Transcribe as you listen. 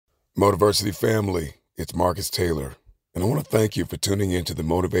Motiversity family, it's Marcus Taylor, and I want to thank you for tuning into the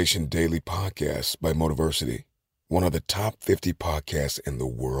Motivation Daily Podcast by Motiversity, one of the top 50 podcasts in the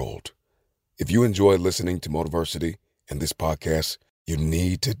world. If you enjoy listening to Motiversity and this podcast, you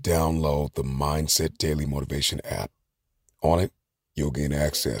need to download the Mindset Daily Motivation app. On it, you'll gain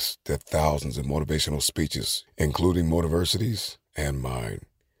access to thousands of motivational speeches, including Motiversity's and mine.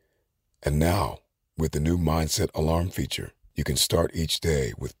 And now, with the new Mindset Alarm feature, you can start each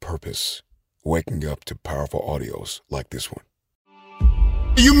day with purpose, waking up to powerful audios like this one.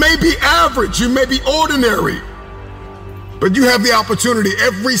 You may be average, you may be ordinary, but you have the opportunity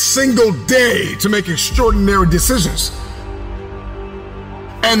every single day to make extraordinary decisions.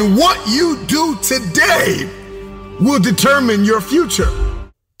 And what you do today will determine your future.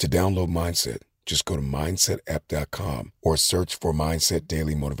 To download Mindset, just go to mindsetapp.com or search for Mindset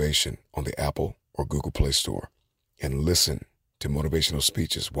Daily Motivation on the Apple or Google Play Store and listen to motivational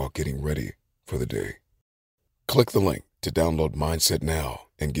speeches while getting ready for the day. Click the link to download Mindset now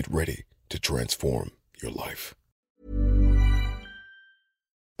and get ready to transform your life.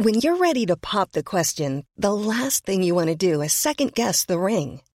 When you're ready to pop the question, the last thing you want to do is second-guess the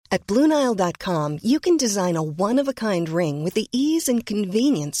ring. At BlueNile.com, you can design a one-of-a-kind ring with the ease and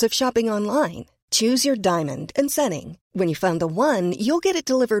convenience of shopping online. Choose your diamond and setting. When you find the one, you'll get it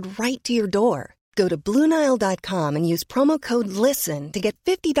delivered right to your door. Go to BlueNile.com and use promo code LISTEN to get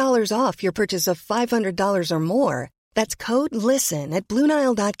 $50 off your purchase of $500 or more. That's code LISTEN at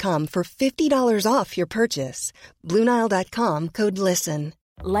BlueNile.com for $50 off your purchase. BlueNile.com, code LISTEN.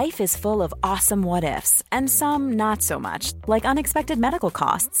 Life is full of awesome what-ifs, and some not so much, like unexpected medical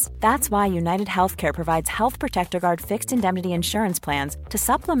costs. That's why United Healthcare provides Health Protector Guard fixed indemnity insurance plans to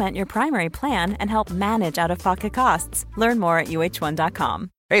supplement your primary plan and help manage out-of-pocket costs. Learn more at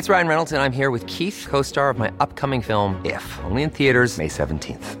UH1.com. Hey, it's Ryan Reynolds, and I'm here with Keith, co-star of my upcoming film, If, only in theaters May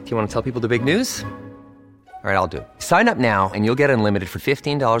 17th. Do you want to tell people the big news? All right, I'll do it. Sign up now and you'll get unlimited for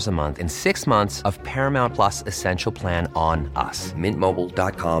 $15 a month and 6 months of Paramount Plus Essential Plan on us.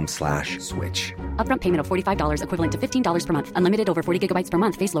 MintMobile.com/switch. Upfront payment of $45 equivalent to $15 per month. Unlimited over 40 gigabytes per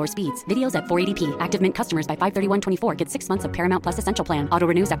month. Face lower speeds. Videos at 480p. Active Mint customers by 531.24 get 6 months of Paramount Plus Essential Plan. Auto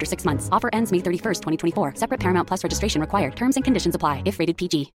renews after 6 months. Offer ends May 31st, 2024. Separate Paramount Plus registration required. Terms and conditions apply if rated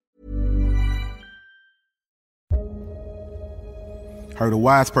PG. Heard a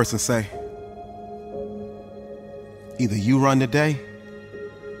wise person say, either you run the day,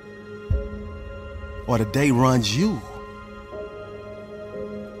 or the day runs you.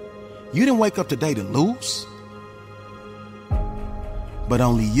 You didn't wake up today to lose, but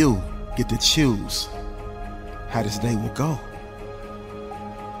only you get to choose how this day will go.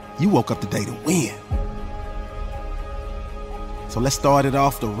 You woke up today to win. So let's start it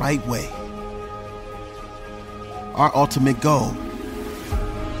off the right way. Our ultimate goal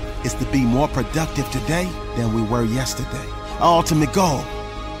is to be more productive today than we were yesterday. Our ultimate goal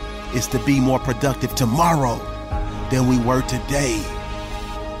is to be more productive tomorrow than we were today.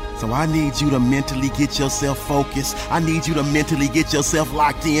 So I need you to mentally get yourself focused. I need you to mentally get yourself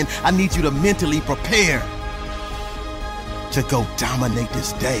locked in. I need you to mentally prepare to go dominate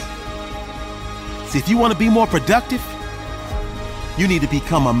this day. See, if you want to be more productive, you need to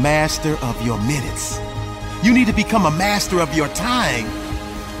become a master of your minutes. You need to become a master of your time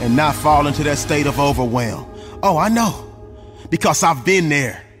and not fall into that state of overwhelm. Oh, I know, because I've been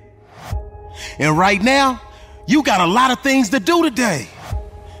there. And right now, you got a lot of things to do today.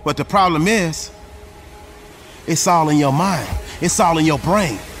 But the problem is, it's all in your mind. It's all in your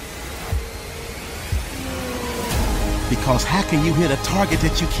brain. Because how can you hit a target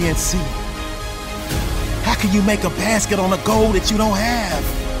that you can't see? How can you make a basket on a goal that you don't have?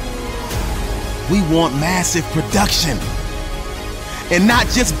 We want massive production and not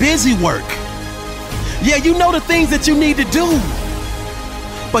just busy work. Yeah, you know the things that you need to do,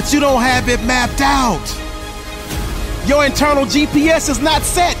 but you don't have it mapped out. Your internal GPS is not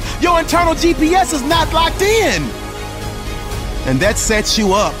set. Your internal GPS is not locked in. And that sets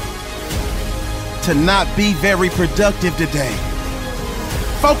you up to not be very productive today.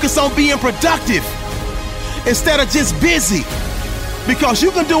 Focus on being productive instead of just busy, because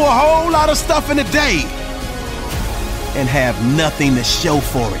you can do a whole lot of stuff in a day and have nothing to show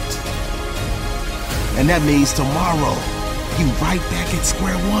for it. And that means tomorrow, you right back at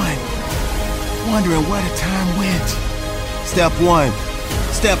square one, wondering where the time went. Step 1,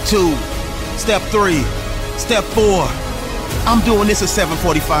 step 2, step 3, step 4. I'm doing this at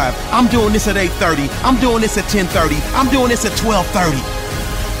 7:45. I'm doing this at 8:30. I'm doing this at 10:30. I'm doing this at 12:30.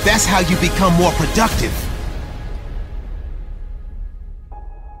 That's how you become more productive.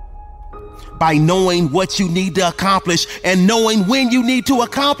 by knowing what you need to accomplish and knowing when you need to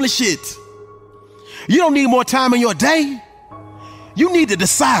accomplish it. You don't need more time in your day. You need to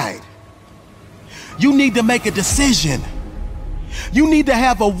decide. You need to make a decision. You need to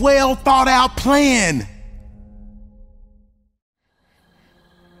have a well thought out plan.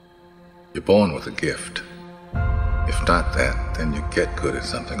 You're born with a gift. If not that, then you get good at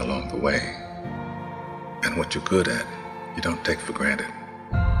something along the way. And what you're good at, you don't take for granted.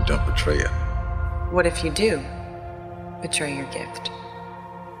 You don't betray it. What if you do betray your gift?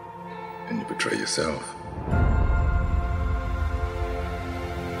 And you betray yourself.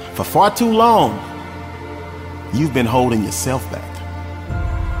 For far too long, you've been holding yourself back.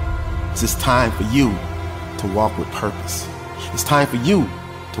 It's time for you to walk with purpose. It's time for you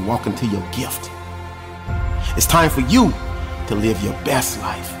to walk into your gift. It's time for you to live your best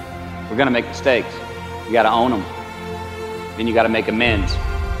life. We're gonna make mistakes. You gotta own them. Then you gotta make amends.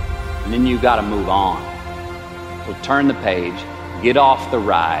 And then you gotta move on. So turn the page, get off the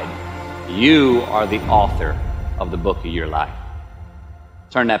ride. You are the author of the book of your life.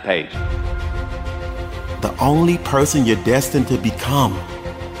 Turn that page. The only person you're destined to become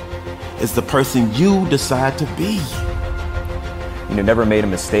is the person you decide to be. You never made a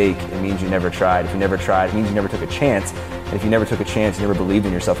mistake, it means you never tried. If you never tried, it means you never took a chance. And if you never took a chance, you never believed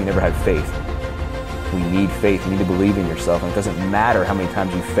in yourself, you never had faith. We need faith, you need to believe in yourself. And it doesn't matter how many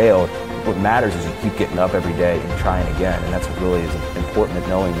times you failed. What matters is you keep getting up every day and trying again. And that's what really is important, at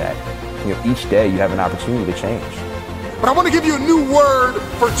knowing that each day you have an opportunity to change. But I want to give you a new word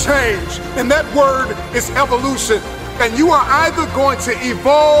for change, and that word is evolution. And you are either going to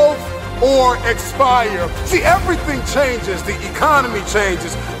evolve or expire. See, everything changes. The economy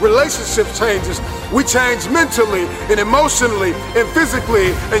changes, relationships changes. We change mentally and emotionally and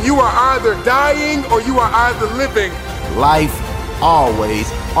physically, and you are either dying or you are either living. Life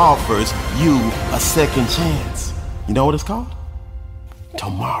always offers you a second chance. You know what it's called?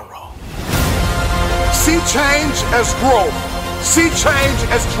 Tomorrow. See change as growth. See change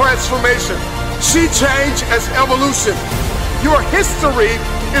as transformation. See change as evolution. Your history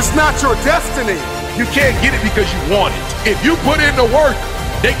is not your destiny. You can't get it because you want it. If you put in the work,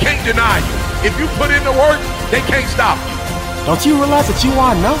 they can't deny you. If you put in the work, they can't stop you. Don't you realize that you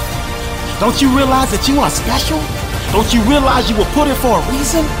are enough? Don't you realize that you are special? Don't you realize you were put in for a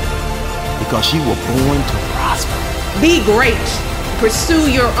reason? Because you were born to prosper. Be great. Pursue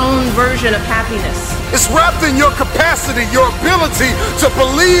your own version of happiness. It's wrapped in your capacity, your ability to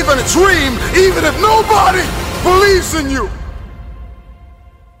believe in a dream, even if nobody believes in you.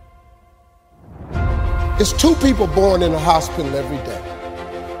 It's two people born in a hospital every day.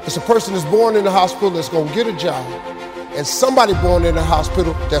 It's a person that's born in a hospital that's going to get a job, and somebody born in a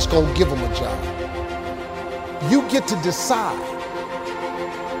hospital that's going to give them a job. You get to decide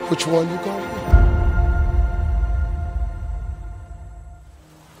which one you're going to do.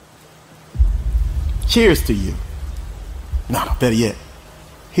 Cheers to you. No, better yet,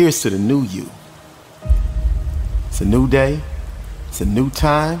 here's to the new you. It's a new day, it's a new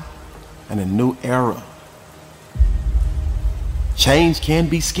time, and a new era. Change can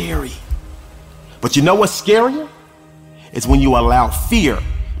be scary. But you know what's scarier? It's when you allow fear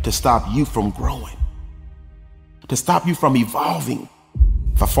to stop you from growing, to stop you from evolving.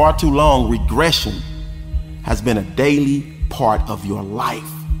 For far too long, regression has been a daily part of your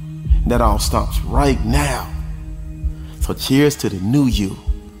life. That all stops right now. So cheers to the new you,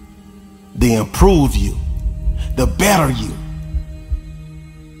 the improved you, the better you.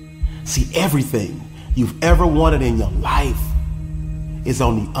 See, everything you've ever wanted in your life is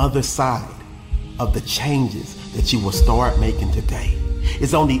on the other side of the changes that you will start making today.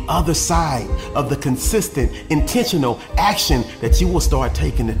 It's on the other side of the consistent, intentional action that you will start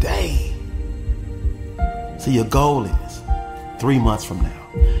taking today. So your goal is 3 months from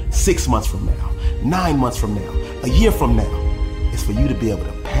now, 6 months from now, 9 months from now, a year from now, is for you to be able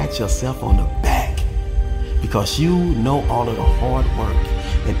to pat yourself on the back because you know all of the hard work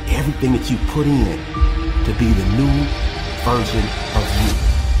and everything that you put in to be the new version of you.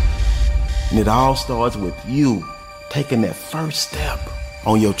 And it all starts with you taking that first step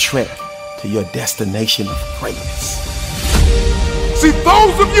on your trek to your destination of greatness. See,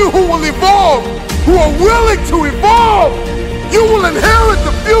 those of you who will evolve, who are willing to evolve, you will inherit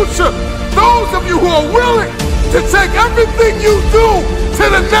the future. Those of you who are willing to take everything you do to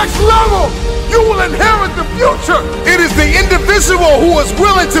the next level, you will inherit the future. It is the individual who is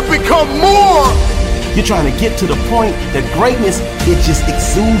willing to become more. You're trying to get to the point that greatness, it just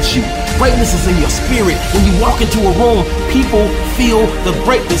exudes you. Greatness is in your spirit. When you walk into a room, people feel the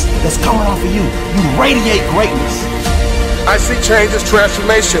greatness that's coming off of you. You radiate greatness. I see change as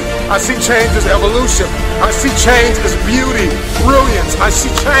transformation. I see change as evolution. I see change as beauty, brilliance. I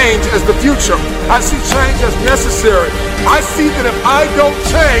see change as the future. I see change as necessary. I see that if I don't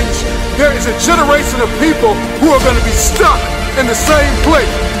change, there is a generation of people who are going to be stuck in the same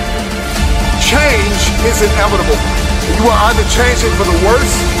place. Change is inevitable. You are either changing for the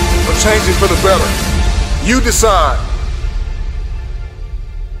worse or changing for the better. You decide.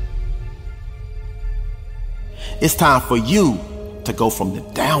 It's time for you to go from the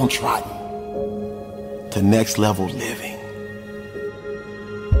downtrodden to next level living.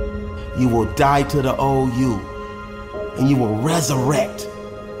 You will die to the old you, and you will resurrect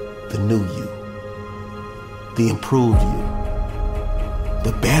the new you, the improved you,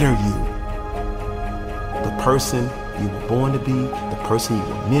 the better you, the person you were born to be, the person you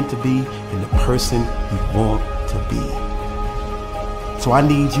were meant to be, and the person you want to be. So I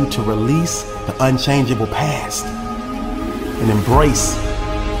need you to release the unchangeable past and embrace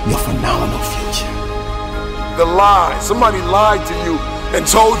your phenomenal future. The lie. Somebody lied to you and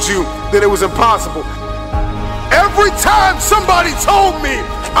told you that it was impossible. Every time somebody told me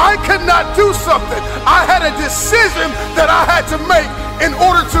I could not do something, I had a decision that I had to make in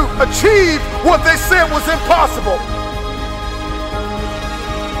order to achieve what they said was impossible.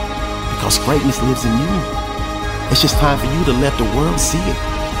 Because greatness lives in you. It's just time for you to let the world see it.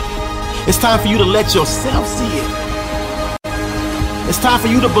 It's time for you to let yourself see it. It's time for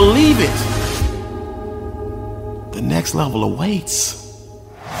you to believe it. The next level awaits.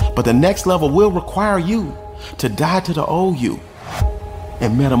 But the next level will require you to die to the old you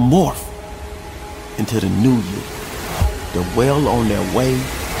and metamorph into the new you. They're well on their way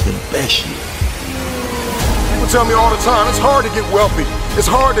to the best you. People tell me all the time, it's hard to get wealthy. It's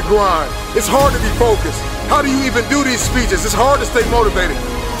hard to grind. It's hard to be focused. How do you even do these speeches? It's hard to stay motivated.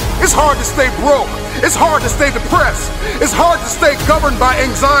 It's hard to stay broke. It's hard to stay depressed. It's hard to stay governed by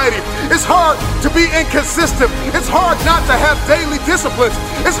anxiety. It's hard to be inconsistent. It's hard not to have daily disciplines.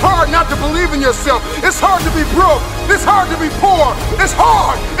 It's hard not to believe in yourself. It's hard to be broke. It's hard to be poor. It's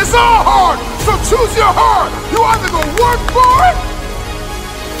hard. It's all hard. So choose your heart. You either gonna work for it,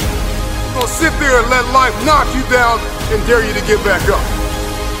 or sit there and let life knock you down and dare you to get back up.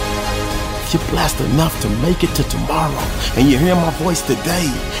 If you're blessed enough to make it to tomorrow and you hear my voice today,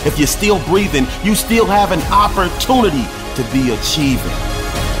 if you're still breathing, you still have an opportunity to be achieving.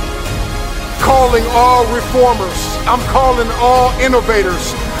 Calling all reformers. I'm calling all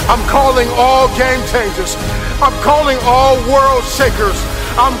innovators. I'm calling all game changers. I'm calling all world shakers.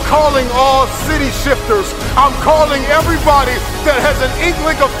 I'm calling all city shifters. I'm calling everybody that has an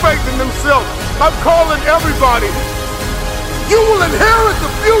inkling of faith in themselves. I'm calling everybody. You will inherit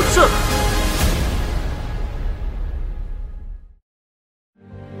the future.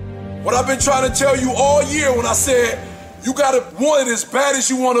 What I've been trying to tell you all year when I said you gotta want it as bad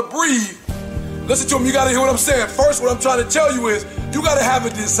as you want to breathe. Listen to me, you gotta hear what I'm saying. First, what I'm trying to tell you is you gotta have a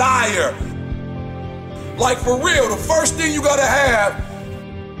desire. Like for real, the first thing you gotta have,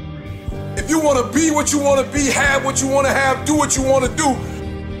 if you wanna be what you wanna be, have what you wanna have, do what you wanna do,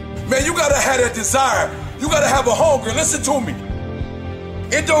 man, you gotta have that desire. You gotta have a hunger. Listen to me.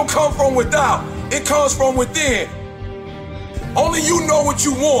 It don't come from without, it comes from within. Only you know what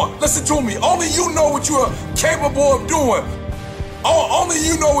you want. Listen to me. Only you know what you are capable of doing. Only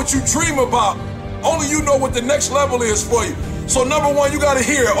you know what you dream about. Only you know what the next level is for you. So number one, you got to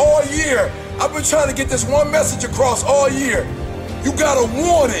hear it all year. I've been trying to get this one message across all year. You got to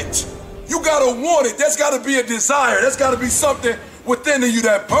want it. You got to want it. There's got to be a desire. There's got to be something within you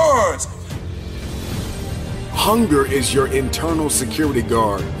that burns. Hunger is your internal security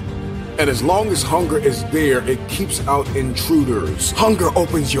guard. And as long as hunger is there, it keeps out intruders. Hunger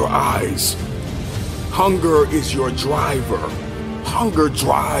opens your eyes. Hunger is your driver. Hunger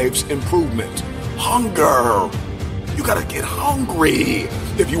drives improvement. Hunger. You gotta get hungry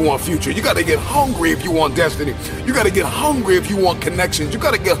if you want future. You gotta get hungry if you want destiny. You gotta get hungry if you want connections. You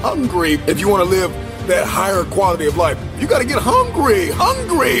gotta get hungry if you want to live that higher quality of life. You gotta get hungry,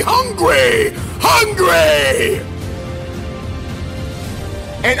 hungry, hungry, hungry.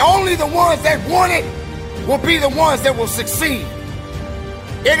 And only the ones that want it will be the ones that will succeed.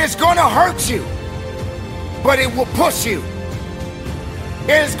 It is going to hurt you, but it will push you.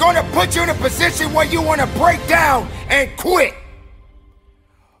 It is going to put you in a position where you want to break down and quit.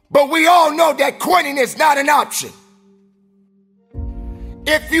 But we all know that quitting is not an option.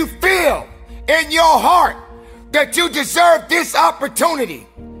 If you feel in your heart that you deserve this opportunity,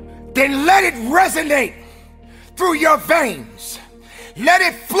 then let it resonate through your veins. Let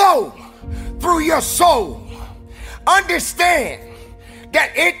it flow through your soul. Understand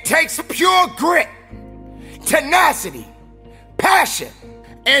that it takes pure grit, tenacity, passion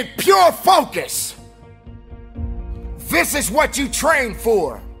and pure focus. This is what you train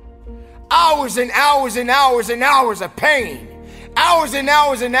for. Hours and hours and hours and hours of pain. Hours and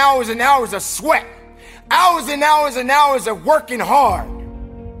hours and hours and hours of sweat. Hours and hours and hours of working hard.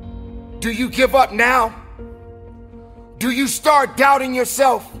 Do you give up now? Do you start doubting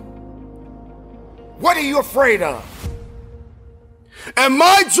yourself? What are you afraid of? And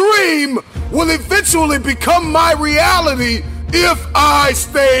my dream will eventually become my reality if I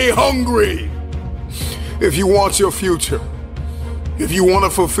stay hungry. If you want your future, if you want to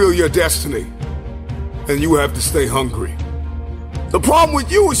fulfill your destiny, then you have to stay hungry. The problem with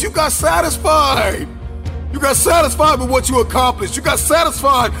you is you got satisfied. You got satisfied with what you accomplished. You got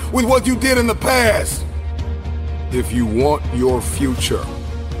satisfied with what you did in the past. If you want your future,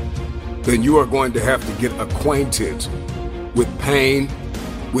 then you are going to have to get acquainted with pain,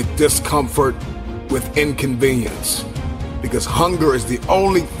 with discomfort, with inconvenience. Because hunger is the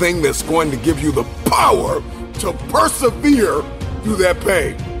only thing that's going to give you the power to persevere through that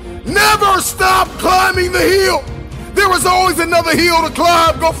pain. Never stop climbing the hill. There is always another hill to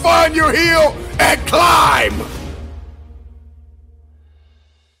climb. Go find your hill and climb.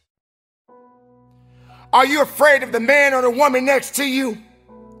 Are you afraid of the man or the woman next to you?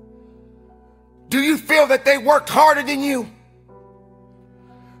 Do you feel that they worked harder than you?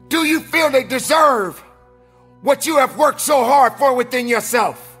 Do you feel they deserve what you have worked so hard for within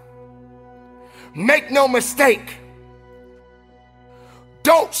yourself? Make no mistake.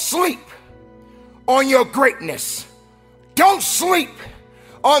 Don't sleep on your greatness. Don't sleep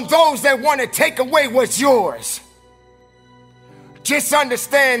on those that want to take away what's yours. Just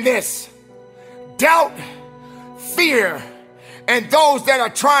understand this. Doubt, fear, and those that are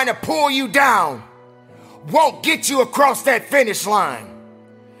trying to pull you down won't get you across that finish line.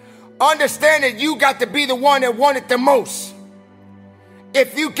 Understand that you got to be the one that want it the most.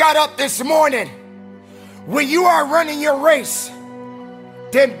 If you got up this morning, when you are running your race,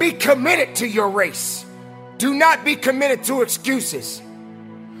 then be committed to your race. Do not be committed to excuses.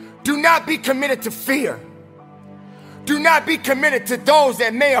 Do not be committed to fear. Do not be committed to those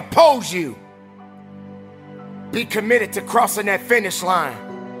that may oppose you. Be committed to crossing that finish line.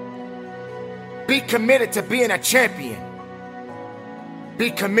 Be committed to being a champion. Be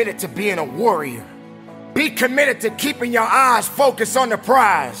committed to being a warrior. Be committed to keeping your eyes focused on the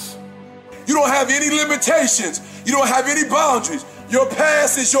prize. You don't have any limitations. You don't have any boundaries. Your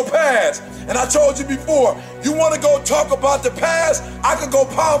past is your past. And I told you before, you want to go talk about the past? I could go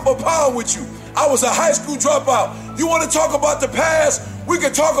pound for pound with you. I was a high school dropout. You want to talk about the past? We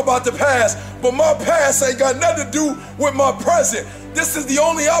can talk about the past, but my past ain't got nothing to do with my present. This is the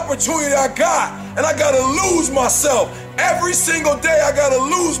only opportunity I got, and I gotta lose myself. Every single day I gotta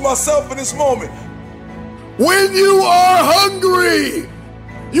lose myself in this moment. When you are hungry,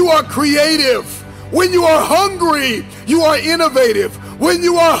 you are creative. When you are hungry, you are innovative. When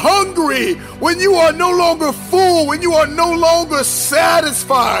you are hungry, when you are no longer full, when you are no longer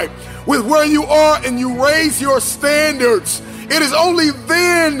satisfied with where you are and you raise your standards, it is only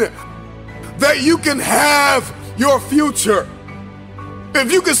then that you can have your future.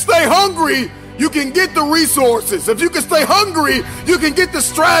 If you can stay hungry, you can get the resources. If you can stay hungry, you can get the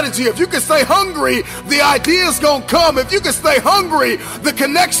strategy. If you can stay hungry, the ideas gonna come. If you can stay hungry, the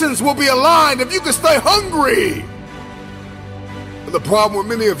connections will be aligned. If you can stay hungry. The problem with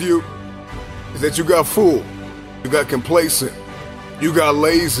many of you is that you got full, you got complacent, you got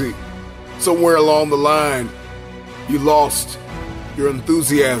lazy. Somewhere along the line, you lost your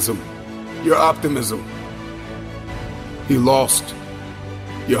enthusiasm, your optimism. You lost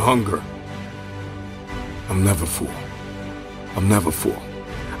your hunger. I'm never full. I'm never full.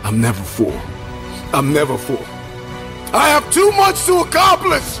 I'm never full. I'm never full. I have too much to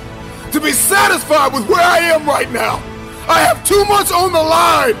accomplish to be satisfied with where I am right now. I have too much on the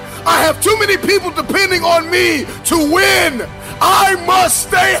line. I have too many people depending on me to win. I must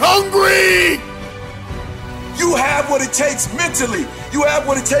stay hungry. You have what it takes mentally. You have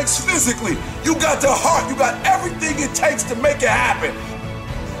what it takes physically. You got the heart. You got everything it takes to make it happen.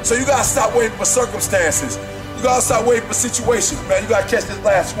 So you gotta stop waiting for circumstances. You gotta stop waiting for situations, man. You gotta catch this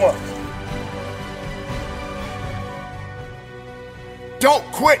last one. Don't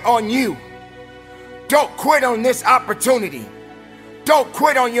quit on you. Don't quit on this opportunity. Don't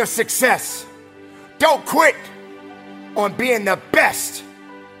quit on your success. Don't quit on being the best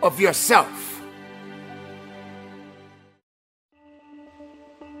of yourself.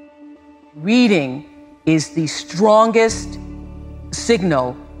 Reading is the strongest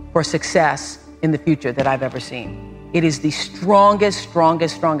signal for success in the future that I've ever seen. It is the strongest.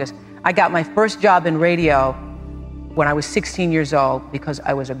 I got my first job in radio when I was 16 years old because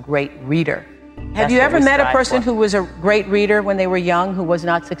I was a great reader. Have you ever met a person who was a great reader when they were young who was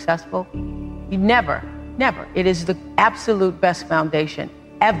not successful? You never. It is the absolute best foundation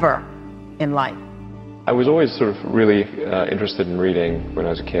ever in life. I was always sort of really interested in reading when I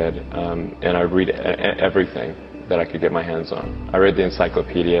was a kid, and I would read everything that I could get my hands on. I read the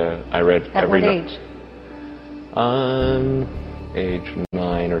encyclopedia. I read every note. Age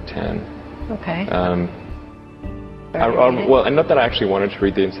 9 or 10. Okay. Well, and not that I actually wanted to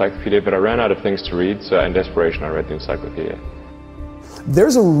read the encyclopedia, but I ran out of things to read, so in desperation I read the encyclopedia.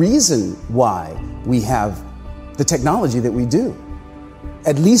 There's a reason why we have the technology that we do,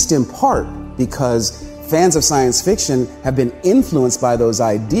 at least in part because fans of science fiction have been influenced by those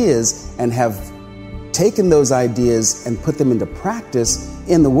ideas and have taken those ideas and put them into practice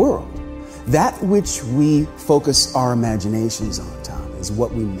in the world. That which we focus our imaginations on, Tom, is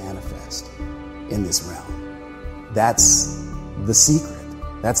what we manifest in this realm. That's the secret.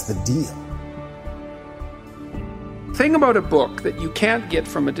 That's the deal. The thing about a book that you can't get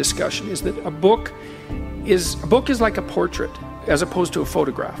from a discussion is that a book is like a portrait as opposed to a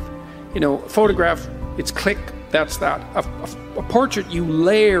photograph. You know, a photograph, it's click, that's that. A portrait you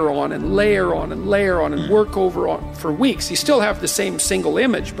layer on and layer on and layer on and work over on for weeks. You still have the same single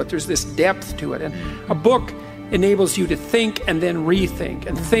image, but there's this depth to it. And a book enables you to think and then rethink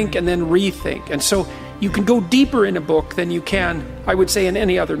and think and then rethink. And so you can go deeper in a book than you can, I would say, in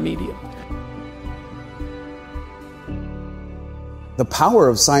any other medium. The power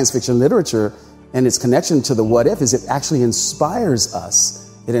of science fiction literature and its connection to the what if is it actually inspires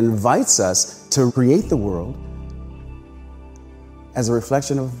us. It invites us to create the world as a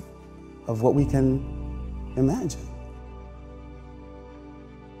reflection of what we can imagine.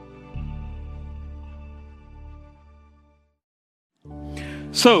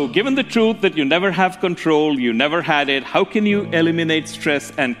 So, given the truth that you never have control, you never had it, how can you eliminate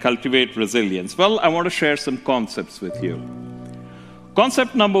stress and cultivate resilience? Well, I want to share some concepts with you.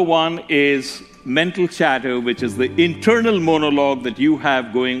 Concept number one is mental chatter, which is the internal monologue that you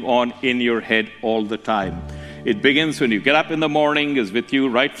have going on in your head all the time. It begins when you get up in the morning, is with you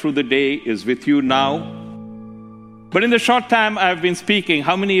right through the day, is with you now. But in the short time I've been speaking,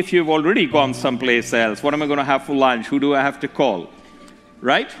 how many of you have already gone someplace else? What am I going to have for lunch? Who do I have to call?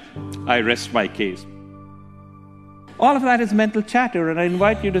 Right? I rest my case. All of that is mental chatter, and I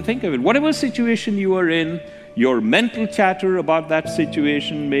invite you to think of it. Whatever situation you are in, your mental chatter about that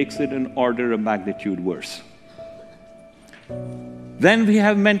situation makes it an order of magnitude worse. Then we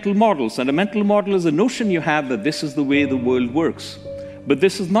have mental models, and a mental model is a notion you have that this is the way the world works. But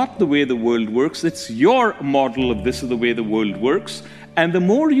this is not the way the world works. It's your model of this is the way the world works. And the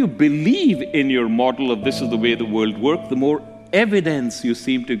more you believe in your model of this is the way the world works, the more evidence you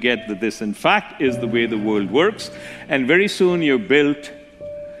seem to get that this, in fact, is the way the world works. And very soon you've built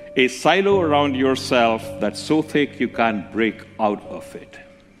a silo around yourself that's so thick you can't break out of it.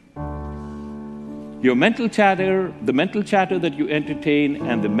 Your mental chatter, the mental chatter that you entertain,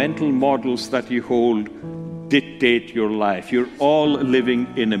 and the mental models that you hold dictate your life. You're all living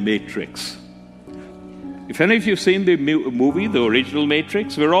in a matrix. If any of you have seen the movie, the original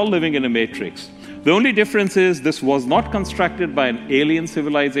Matrix, we're all living in a matrix. The only difference is this was not constructed by an alien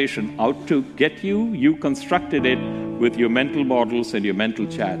civilization out to get you. You constructed it with your mental models and your mental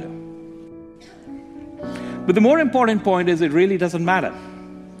chatter. But the more important point is it really doesn't matter.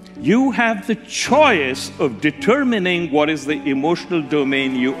 You have the choice of determining what is the emotional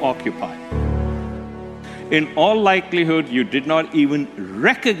domain you occupy. In all likelihood, you did not even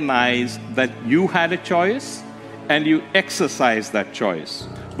recognize that you had a choice, and you exercised that choice.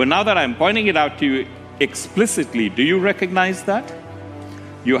 But now that I'm pointing it out to you explicitly, do you recognize that?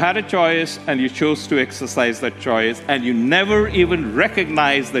 You had a choice and you chose to exercise that choice, and you never even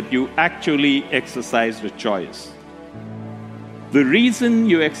recognized that you actually exercised a choice. The reason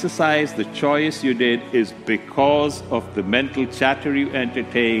you exercised the choice you did is because of the mental chatter you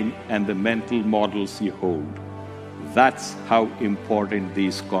entertain and the mental models you hold. That's how important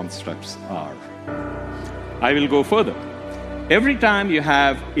these constructs are. I will go further. Every time you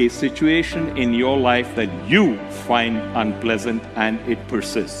have a situation in your life that you find unpleasant and it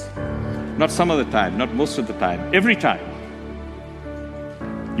persists, not some of the time, not most of the time, every time,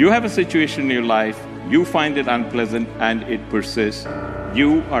 you have a situation in your life, you find it unpleasant and it persists,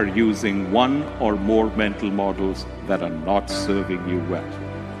 you are using one or more mental models that are not serving you well.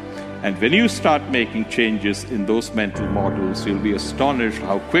 And when you start making changes in those mental models, you'll be astonished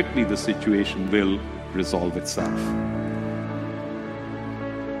how quickly the situation will resolve itself.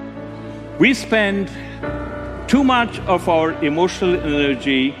 We spend too much of our emotional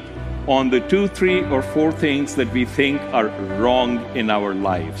energy on the 2, 3, or 4 things that we think are wrong in our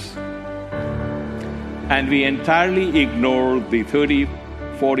lives. And we entirely ignore the 30,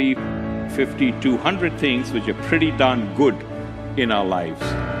 40, 50, 200 things which are pretty darn good in our lives.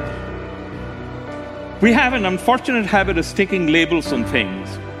 We have an unfortunate habit of sticking labels on things.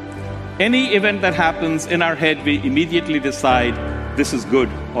 Any event that happens in our head, we immediately decide this is good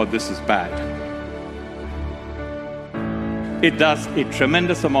or this is bad. It does a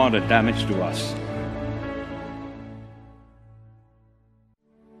tremendous amount of damage to us.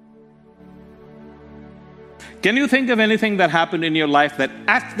 Can you think of anything that happened in your life that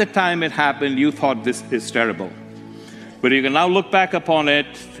at the time it happened, you thought this is terrible? But you can now look back upon it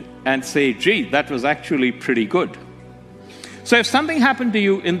and say, gee, that was actually pretty good. So if something happened to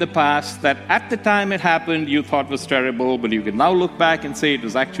you in the past that at the time it happened, you thought was terrible, but you can now look back and say it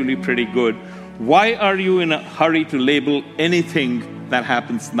was actually pretty good, why are you in a hurry to label anything that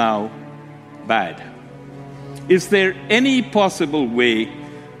happens now bad? Is there any possible way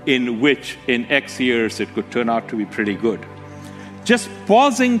in which in X years it could turn out to be pretty good? Just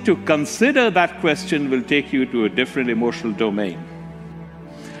pausing to consider that question will take you to a different emotional domain.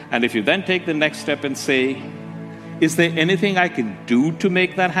 And if you then take the next step and say, is there anything I can do to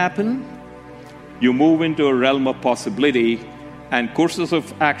make that happen? You move into a realm of possibility, and courses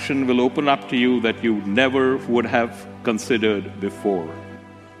of action will open up to you that you never would have considered before.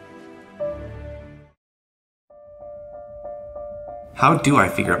 How do I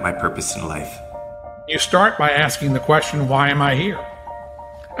figure out my purpose in life? You start by asking the question, why am I here?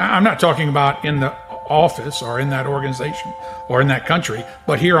 I'm not talking about in the office or in that organization or in that country,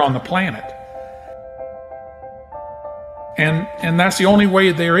 but here on the planet. And that's the only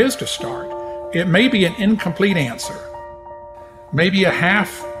way there is to start. It may be an incomplete answer, maybe a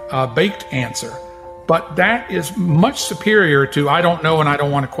half-baked answer, but that is much superior to I don't know and I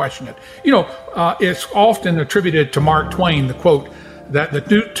don't want to question it. You know, it's often attributed to Mark Twain, the quote, that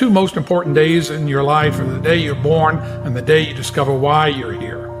the two most important days in your life are the day you're born and the day you discover why you're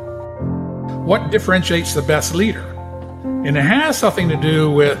here. What differentiates the best leader? And it has something to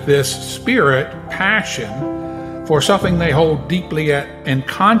do with this spirit, passion for something they hold deeply at and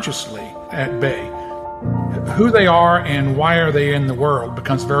consciously at bay. Who they are and why are they in the world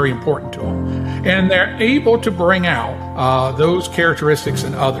becomes very important to them. And they're able to bring out those characteristics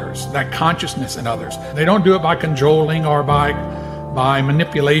in others, that consciousness in others. They don't do it by cajoling or by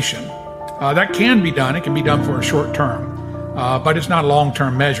manipulation. That can be done. It can be done for a short term, but it's not a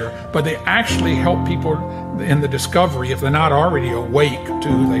long-term measure. But they actually help people in the discovery, if they're not already awake to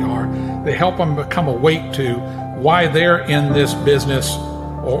who they are. They help them become awake to why they're in this business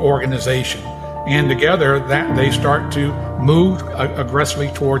or organization. And together, that they start to move aggressively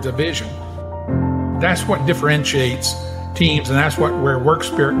towards a vision. That's what differentiates teams, and that's where work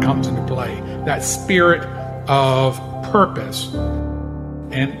spirit comes into play. That spirit of purpose.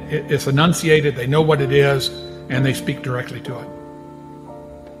 And it's enunciated, they know what it is, and they speak directly to it.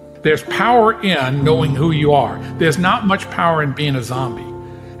 There's power in knowing who you are. There's not much power in being a zombie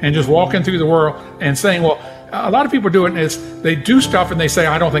and just walking through the world and saying, well, a lot of people do it is they do stuff and they say,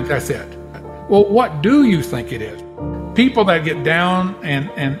 I don't think that's it. Well, what do you think it is? People that get down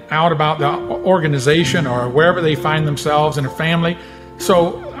and out about the organization or wherever they find themselves in a family.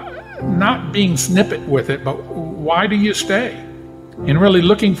 So not being snippet with it, but why do you stay? And really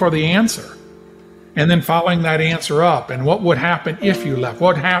looking for the answer. And then following that answer up. And what would happen if you left?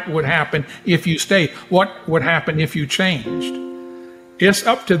 What would happen if you stayed? What would happen if you changed? It's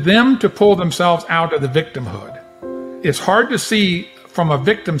up to them to pull themselves out of the victimhood. It's hard to see from a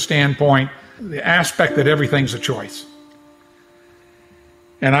victim standpoint the aspect that everything's a choice.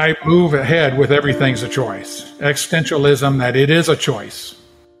 And I move ahead with everything's a choice. Existentialism, that it is a choice.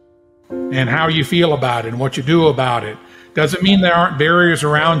 And how you feel about it and what you do about it. Doesn't mean there aren't barriers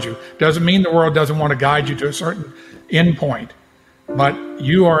around you. Doesn't mean the world doesn't want to guide you to a certain end point. But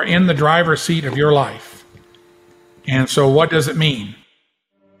you are in the driver's seat of your life. And so what does it mean?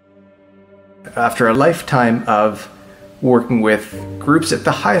 After a lifetime of working with groups at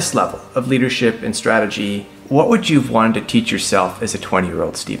the highest level of leadership and strategy, what would you have wanted to teach yourself as a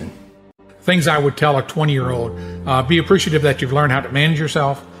 20-year-old, Stephen? Things I would tell a 20-year-old, be appreciative that you've learned how to manage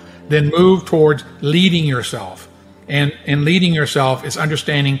yourself, then move towards leading yourself. And leading yourself is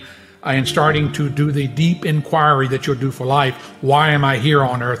understanding and starting to do the deep inquiry that you'll do for life. Why am I here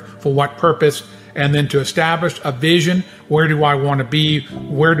on earth? For what purpose? And then to establish a vision. Where do I want to be?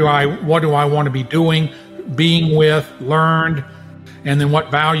 What do I want to be doing, being with, learned? And then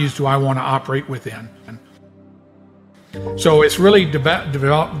what values do I want to operate within? So it's really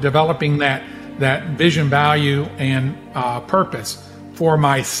developing that vision, value, and purpose for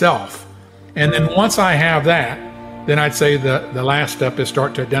myself. And then once I have that, then I'd say the last step is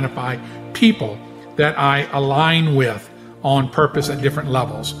start to identify people that I align with on purpose at different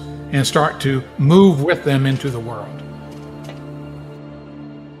levels and start to move with them into the world.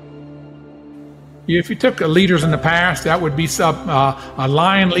 If you took leaders in the past, that would be a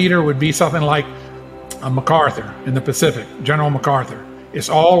lion leader would be something like MacArthur in the Pacific, General MacArthur. It's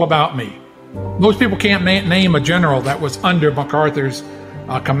all about me. Most people can't name a general that was under MacArthur's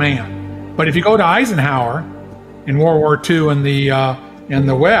command. But if you go to Eisenhower in World War II in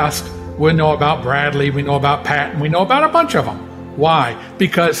the West, we know about Bradley, we know about Patton, we know about a bunch of them. Why?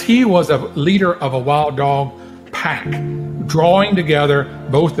 Because he was a leader of a wild dog pack, drawing together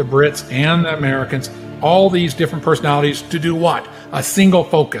both the Brits and the Americans, all these different personalities to do what? A single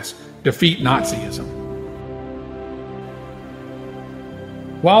focus, defeat Nazism.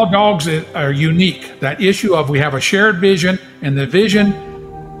 Wild dogs are unique. That issue of we have a shared vision, and the vision,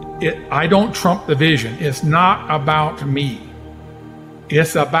 I don't trump the vision. It's not about me.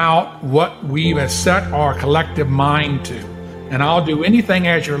 It's about what we've set our collective mind to. And I'll do anything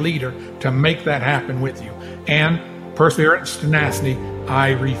as your leader to make that happen with you. And perseverance, tenacity,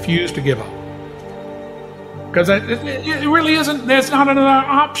 I refuse to give up. Because it really isn't, there's not another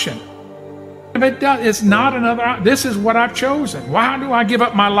option. If it does, it's not another, this is what I've chosen. Why do I give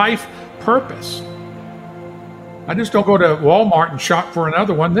up my life purpose? I just don't go to Walmart and shop for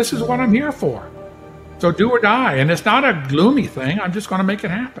another one. This is what I'm here for. So do or die. And it's not a gloomy thing. I'm just going to make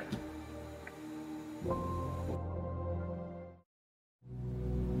it happen.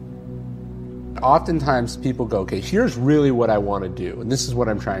 Oftentimes people go, okay, here's really what I want to do, and this is what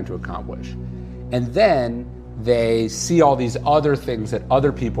I'm trying to accomplish. And then they see all these other things that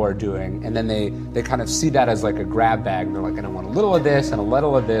other people are doing, and then they kind of see that as like a grab bag, and they're like, and I want a little of this, and a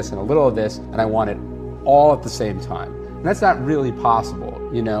little of this, and a little of this, and I want it all at the same time. And that's not really possible,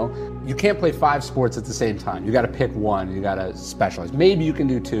 you know? You can't play 5 sports at the same time. You got to pick one, you got to specialize. Maybe you can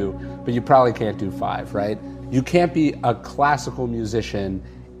do 2, but you probably can't do 5, right? You can't be a classical musician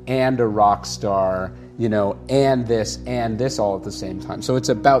and a rock star, you know, and this all at the same time. So it's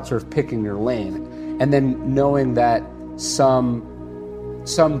about sort of picking your lane and then knowing that some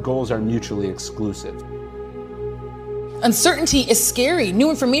goals are mutually exclusive. Uncertainty is scary.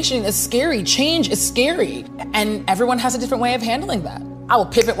 New information is scary. Change is scary. And everyone has a different way of handling that. I will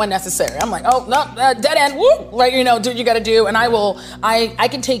pivot when necessary. I'm like, oh, no, dead end, woo, right, you know, do what you gotta do. And I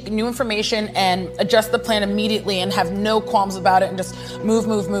can take new information and adjust the plan immediately and have no qualms about it and just move.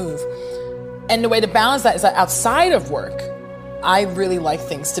 And the way to balance that is that outside of work, I really like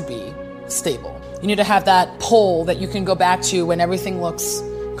things to be stable. You need to have that pole that you can go back to when everything looks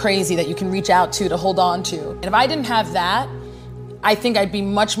crazy, that you can reach out to hold on to. And if I didn't have that, I think I'd be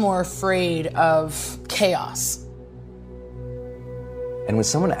much more afraid of chaos. And when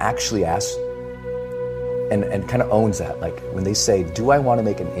someone actually asks and kind of owns that, like when they say, do I want to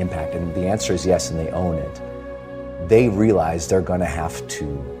make an impact? And the answer is yes, and they own it. They realize they're going to have to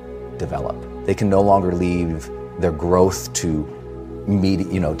develop. They can no longer leave their growth to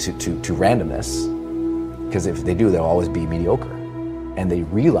randomness, because if they do, they'll always be mediocre. And they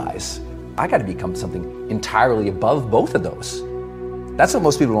realize, I got to become something entirely above both of those. That's what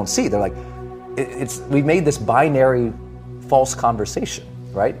most people don't see. They're like, we made this binary false conversation,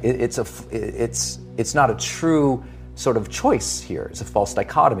 right? It's not a true sort of choice here. It's a false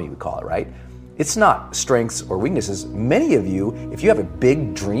dichotomy, we call it, right? It's not strengths or weaknesses. Many of you, if you have a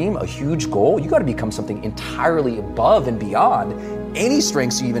big dream, a huge goal, you got to become something entirely above and beyond any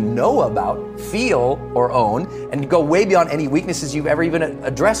strengths you even know about, feel, or own, and go way beyond any weaknesses you've ever even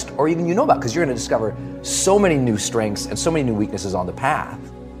addressed or even you know about, because you're going to discover so many new strengths and so many new weaknesses on the path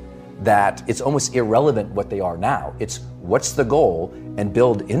that it's almost irrelevant what they are now. It's what's the goal and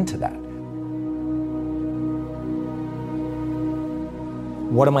build into that.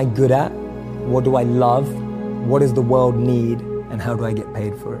 What am I good at? What do I love? What does the world need? And how do I get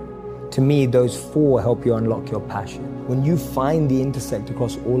paid for it? To me, those 4 help you unlock your passion. When you find the intersect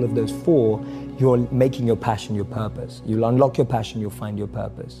across all of those 4, you're making your passion your purpose. You'll unlock your passion, you'll find your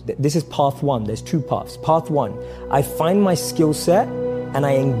purpose. This is path 1. There's 2 paths. Path 1, I find my skill set and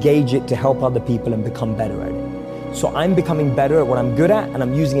I engage it to help other people and become better at it. So I'm becoming better at what I'm good at, and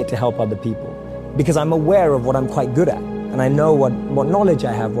I'm using it to help other people because I'm aware of what I'm quite good at, and I know what knowledge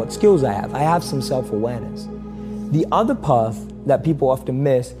I have, what skills I have. I have some self-awareness. The other path that people often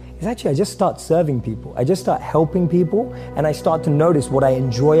miss is actually I just start serving people. I just start helping people, and I start to notice what I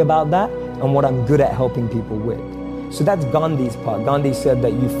enjoy about that and what I'm good at helping people with. So that's Gandhi's part. Gandhi said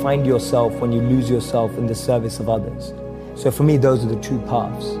that you find yourself when you lose yourself in the service of others. So for me, those are the 2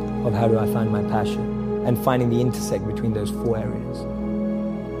 paths of how do I find my passion and finding the intersect between those 4 areas.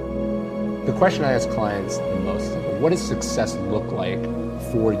 the question I ask clients the most is, what does success look like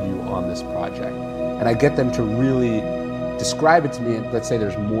for you on this project? And I get them to really describe it to me. And let's say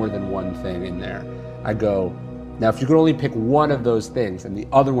there's more than one thing in there. I go, now if you could only pick one of those things and the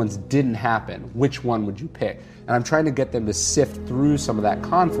other ones didn't happen, which one would you pick? And I'm trying to get them to sift through some of that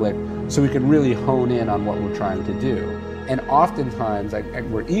conflict so we can really hone in on what we're trying to do. And oftentimes,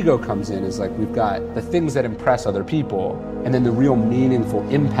 where ego comes in is like we've got the things that impress other people and then the real meaningful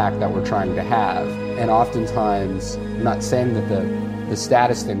impact that we're trying to have. And oftentimes, I'm not saying that the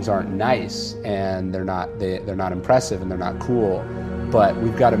status things aren't nice and they're not impressive and they're not cool, but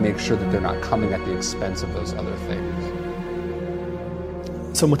we've got to make sure that they're not coming at the expense of those other things.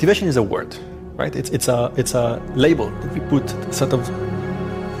 So motivation is a word, right? It's a label that we put sort of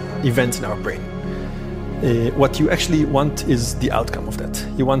events in our brain. What you actually want is the outcome of that.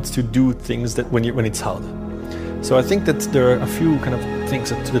 You want to do things that when it's hard. So I think that there are a few kind of things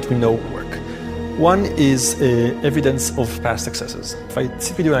that we know work. One is evidence of past successes. If I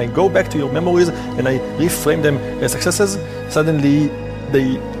sit with you and I go back to your memories and I reframe them as successes, suddenly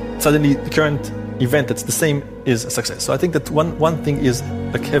the current event that's the same is a success. So I think that one thing is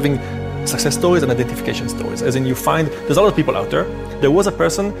like having success stories and identification stories. As in, you find there's a lot of people out there. There was a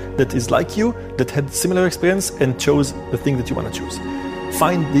person that is like you, that had similar experience and chose the thing that you want to choose.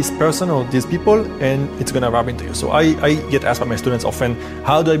 Find this person or these people and it's going to rub into you. So I get asked by my students often,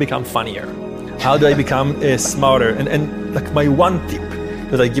 how do I become funnier? How do I become smarter? And like my one tip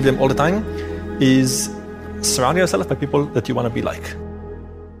that I give them all the time is surround yourself by people that you want to be like.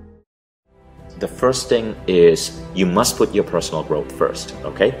 The first thing is you must put your personal growth first,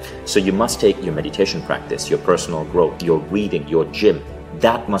 okay? So you must take your meditation practice, your personal growth, your reading, your gym.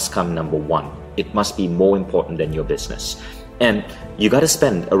 That must come number one. It must be more important than your business. And you got to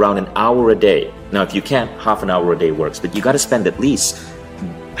spend around an hour a day. Now, if you can't, half an hour a day works, but you got to spend at least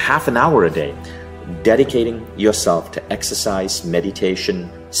half an hour a day dedicating yourself to exercise,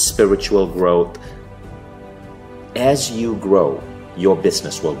 meditation, spiritual growth. As you grow, your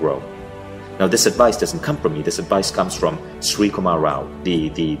business will grow. Now, this advice doesn't come from me. This advice comes from Sri Kumar Rao,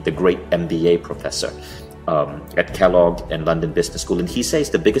 the great MBA professor at Kellogg and London Business School. And he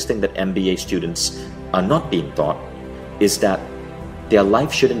says the biggest thing that MBA students are not being taught is that their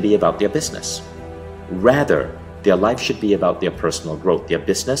life shouldn't be about their business. Rather, their life should be about their personal growth. Their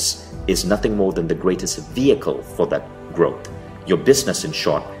business is nothing more than the greatest vehicle for that growth. Your business, in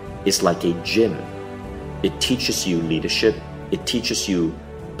short, is like a gym. It teaches you leadership. It teaches you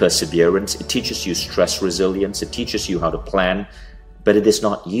perseverance. It teaches you stress resilience. It teaches you how to plan. But it is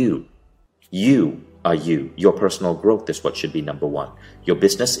not you. You are you. Your personal growth is what should be number one. Your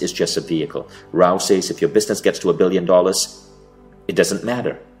business is just a vehicle. Rao says if your business gets to $1 billion, it doesn't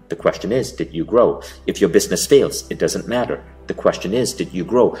matter. The question is, did you grow? If your business fails, it doesn't matter. The question is, did you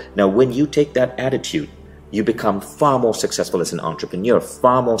grow? Now, when you take that attitude, you become far more successful as an entrepreneur,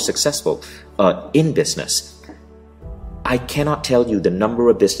 far more successful in business. I cannot tell you the number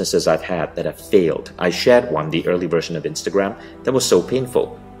of businesses I've had that have failed. I shared one, the early version of Instagram, that was so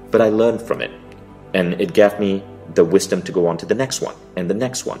painful, but I learned from it. And it gave me the wisdom to go on to the next one, and the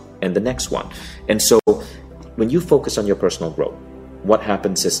next one, and the next one. And so when you focus on your personal growth, what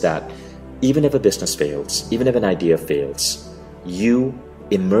happens is that even if a business fails, even if an idea fails, you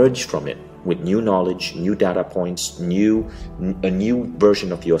emerge from it with new knowledge, new data points, a new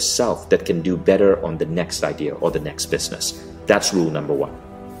version of yourself that can do better on the next idea or the next business. That's rule number one.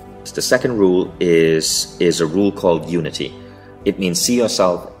 The second rule is a rule called unity. It means see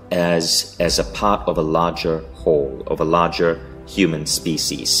yourself as a part of a larger whole, of a larger human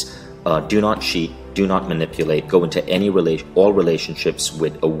species. Do not cheat. Do not manipulate. Go into all relationships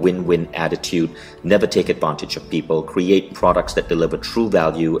with a win-win attitude. Never take advantage of people. Create products that deliver true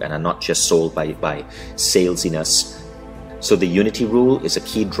value and are not just sold by salesiness. So the unity rule is a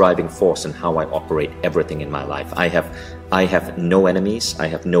key driving force in how I operate everything in my life. I have no enemies. I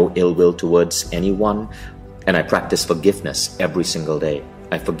have no ill will towards anyone. And I practice forgiveness every single day.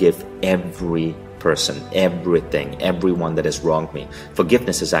 I forgive every person, everything, everyone that has wronged me.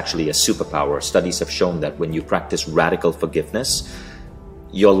 Forgiveness is actually a superpower. Studies have shown that when you practice radical forgiveness,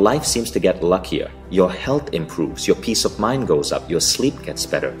 your life seems to get luckier. Your health improves. Your peace of mind goes up. Your sleep gets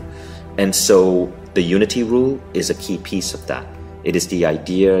better. And so the unity rule is a key piece of that. It is the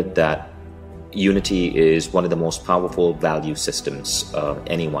idea that unity is one of the most powerful value systems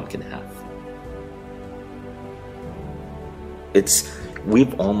anyone can have.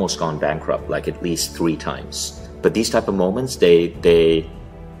 We've almost gone bankrupt like at least 3 times. But these type of moments,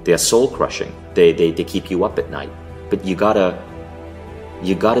 they're soul crushing. They keep you up at night. But you gotta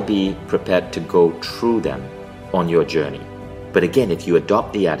be prepared to go through them on your journey. But again, if you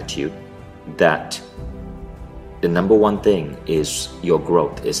adopt the attitude that the number one thing is your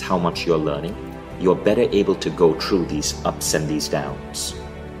growth, is how much you're learning, you're better able to go through these ups and these downs.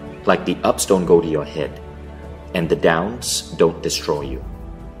 Like the ups don't go to your head, and the downs don't destroy you.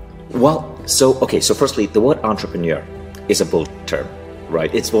 Well, so firstly, the word entrepreneur is a bullshit term,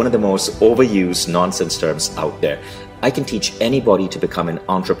 right? It's one of the most overused nonsense terms out there. I can teach anybody to become an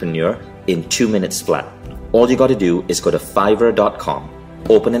entrepreneur in 2 minutes flat. All you got to do is go to Fiverr.com,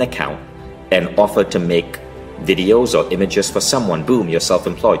 open an account, and offer to make videos or images for someone. Boom, you're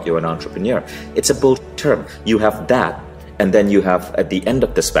self-employed, you're an entrepreneur. It's a bullshit term. You have that, and then you have at the end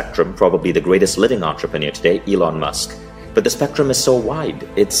of the spectrum, probably the greatest living entrepreneur today, Elon Musk. But the spectrum is so wide,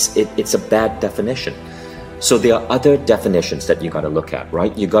 it's a bad definition. So there are other definitions that you got to look at,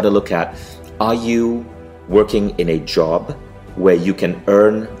 right? You got to look at, are you working in a job where you can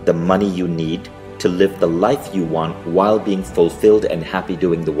earn the money you need to live the life you want while being fulfilled and happy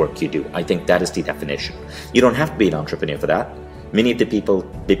doing the work you do? I think that is the definition. You don't have to be an entrepreneur for that. Many of the people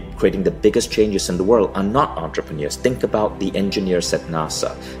creating the biggest changes in the world are not entrepreneurs. Think about the engineers at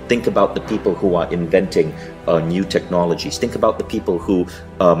NASA. Think about the people who are inventing new technologies. Think about the people who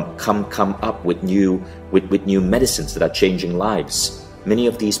come up with new medicines that are changing lives. Many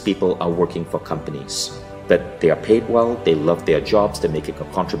of these people are working for companies, but they are paid well, they love their jobs, they're making a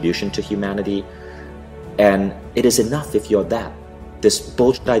contribution to humanity, and it is enough if you're that. This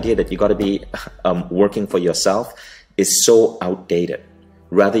bullshit idea that you got to be working for yourself is so outdated.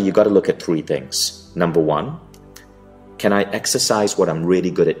 Rather, you got to look at three things. Number one, can I exercise what I'm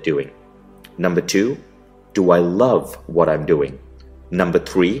really good at doing? Number two, do I love what I'm doing? Number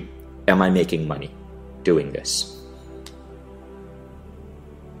three, am I making money doing this?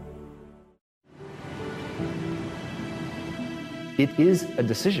 It is a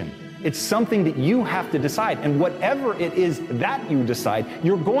decision. It's something that you have to decide. And whatever it is that you decide,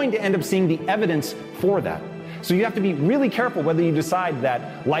 you're going to end up seeing the evidence for that. So you have to be really careful whether you decide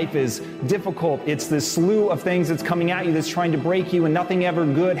that life is difficult, it's this slew of things that's coming at you that's trying to break you and nothing ever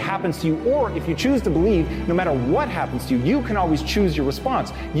good happens to you, or if you choose to believe no matter what happens to you, you can always choose your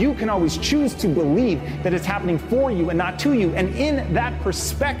response. You can always choose to believe that it's happening for you and not to you. And in that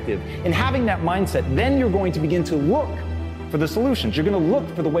perspective, in having that mindset, then you're going to begin to look for the solutions. You're going to look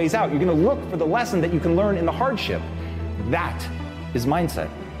for the ways out. You're going to look for the lesson that you can learn in the hardship. That is mindset.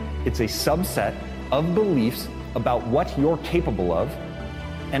 It's a subset of beliefs about what you're capable of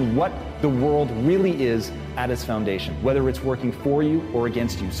and what the world really is at its foundation, whether it's working for you or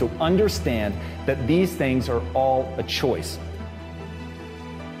against you. So understand that these things are all a choice.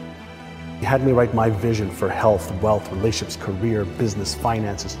 He had me write my vision for health, wealth, relationships, career, business,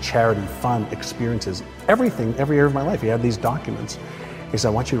 finances, charity, fun, experiences, everything, every area of my life. He had these documents. He said,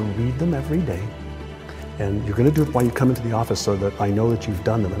 I want you to read them every day. And you're going to do it while you come into the office so that I know that you've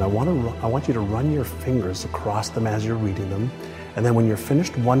done them. And I want you to run your fingers across them as you're reading them. And then when you're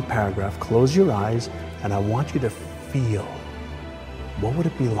finished one paragraph, close your eyes, and I want you to feel, what would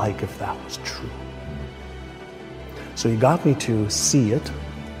it be like if that was true? So he got me to see it,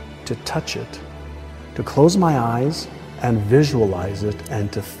 to touch it, to close my eyes and visualize it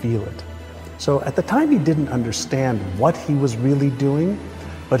and to feel it. So at the time he didn't understand what he was really doing,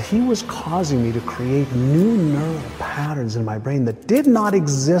 but he was causing me to create new neural patterns in my brain that did not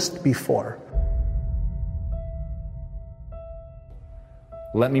exist before.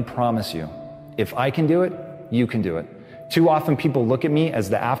 Let me promise you, if I can do it, you can do it. Too often people look at me as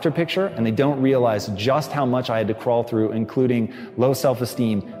the after picture and they don't realize just how much I had to crawl through, including low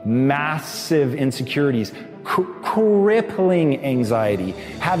self-esteem, massive insecurities, crippling anxiety,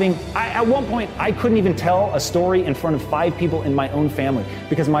 at one point, I couldn't even tell a story in front of 5 people in my own family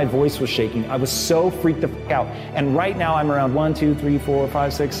because my voice was shaking. I was so freaked the fuck out. And right now I'm around 1, 2, 3, 4,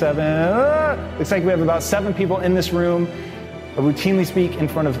 5, 6, 7, looks like we have about 7 people in this room. I routinely speak in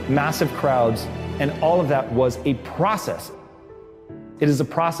front of massive crowds, and all of that was a process. It is a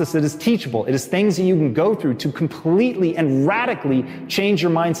process that is teachable. It is things that you can go through to completely and radically change your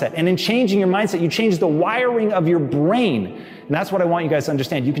mindset. And in changing your mindset, you change the wiring of your brain. And that's what I want you guys to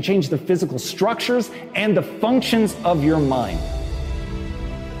understand. You can change the physical structures and the functions of your mind.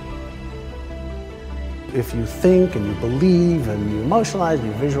 If you think and you believe and you emotionalize,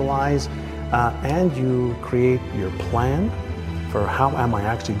 you visualize, and you create your plan for how am I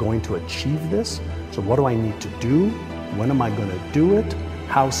actually going to achieve this? So what do I need to do? When am I going to do it?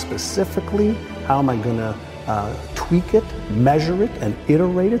 How specifically? How am I going to tweak it, measure it, and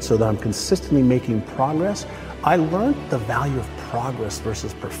iterate it so that I'm consistently making progress? I learned the value of progress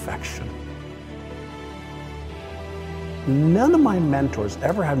versus perfection. None of my mentors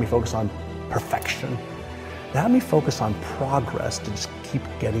ever had me focus on perfection. That had me focus on progress to just keep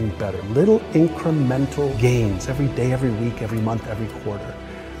getting better. Little incremental gains every day, every week, every month, every quarter.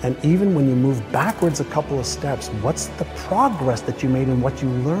 And even when you move backwards a couple of steps, what's the progress that you made and what you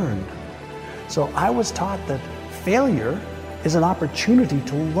learned? So I was taught that failure is an opportunity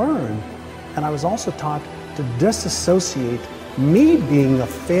to learn. And I was also taught to disassociate me being a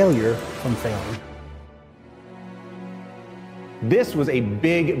failure from failing. This was a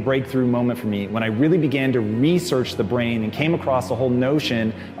big breakthrough moment for me when I really began to research the brain and came across the whole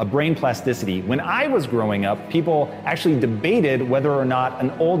notion of brain plasticity. When I was growing up, people actually debated whether or not an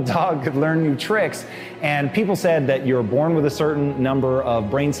old dog could learn new tricks. And people said that you're born with a certain number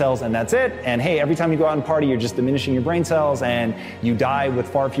of brain cells and that's it. And hey, every time you go out and party, you're just diminishing your brain cells and you die with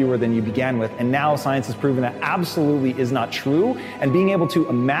far fewer than you began with. And now science has proven that absolutely is not true. And being able to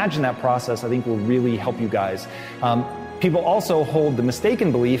imagine that process, I think, will really help you guys. People also hold the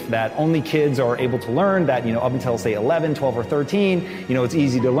mistaken belief that only kids are able to learn, that, up until say 11, 12, or 13, it's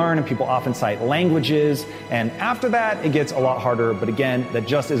easy to learn, and people often cite languages. And after that, it gets a lot harder. But again, that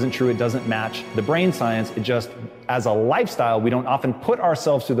just isn't true. It doesn't match the brain science. It just, as a lifestyle, we don't often put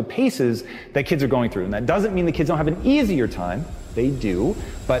ourselves through the paces that kids are going through. And that doesn't mean the kids don't have an easier time. They do.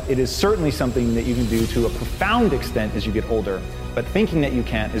 But it is certainly something that you can do to a profound extent as you get older. But thinking that you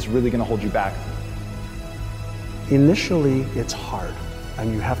can't is really going to hold you back. Initially, it's hard,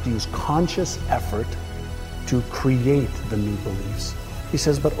 and you have to use conscious effort to create the new beliefs. He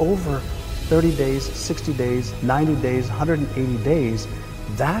says, but over 30 days, 60 days, 90 days, 180 days,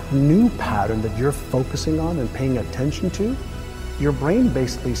 that new pattern that you're focusing on and paying attention to, your brain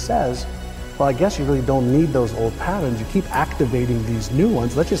basically says, well, I guess you really don't need those old patterns. You keep activating these new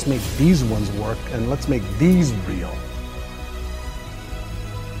ones. Let's just make these ones work, and let's make these real.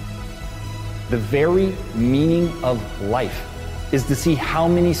 The very meaning of life is to see how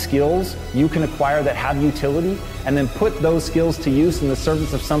many skills you can acquire that have utility and then put those skills to use in the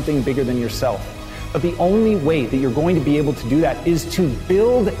service of something bigger than yourself. But the only way that you're going to be able to do that is to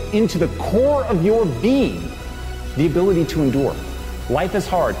build into the core of your being the ability to endure. Life is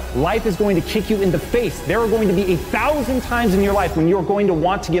hard. Life is going to kick you in the face. There are going to be 1,000 times in your life when you're going to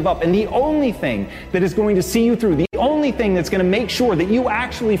want to give up. And the only thing that is going to see you through, the only thing that's going to make sure that you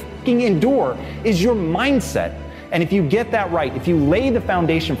actually fucking endure is your mindset. And if you get that right, if you lay the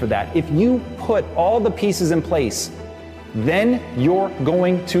foundation for that, if you put all the pieces in place, then you're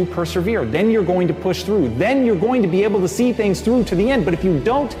going to persevere. Then you're going to push through. Then you're going to be able to see things through to the end. But if you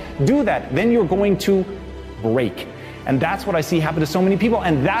don't do that, then you're going to break. And that's what I see happen to so many people.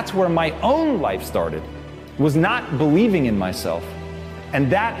 And that's where my own life started, was not believing in myself.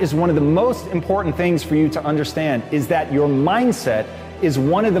 And that is one of the most important things for you to understand, is that your mindset is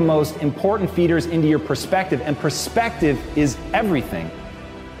one of the most important feeders into your perspective. And perspective is everything.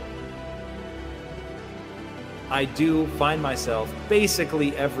 I do find myself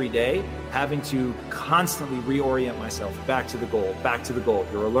basically every day having to constantly reorient myself back to the goal, back to the goal.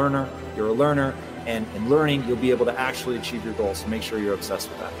 You're a learner, and in learning, you'll be able to actually achieve your goals. So make sure you're obsessed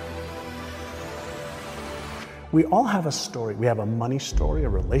with that. We all have a story. We have a money story, a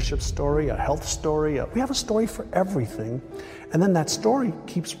relationship story, a health story. We have a story for everything. And then that story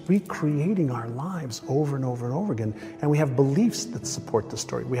keeps recreating our lives over and over and over again. And we have beliefs that support the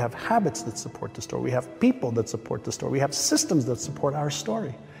story. We have habits that support the story. We have people that support the story. We have systems that support our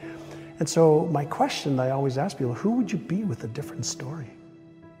story. And so my question that I always ask people, who would you be with a different story?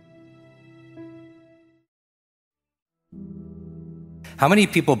 How many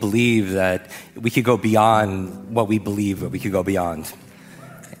people believe that we could go beyond what we believe, what we could go beyond?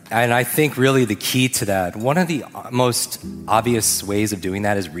 And I think really the key to that, one of the most obvious ways of doing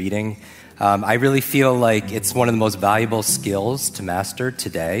that is reading. I really feel like it's one of the most valuable skills to master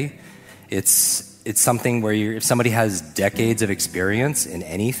today. It's something where if somebody has decades of experience in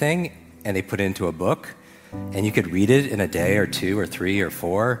anything and they put it into a book, and you could read it in a day or 2 or 3 or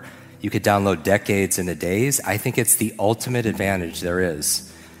 4, you could download decades into days. I think it's the ultimate advantage there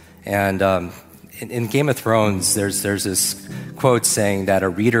is. And in Game of Thrones, there's this quote saying that a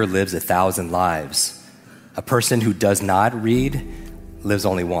reader lives 1,000 lives. A person who does not read lives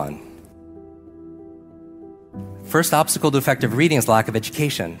only one. First obstacle to effective reading is lack of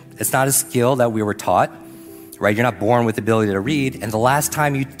education. It's not a skill that we were taught, right? You're not born with the ability to read. And the last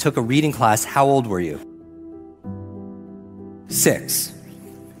time you took a reading class, how old were you? 6.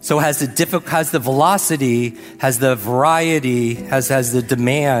 So has the velocity, has the variety, has the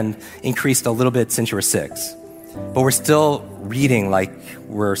demand increased a little bit since you were 6? But we're still reading like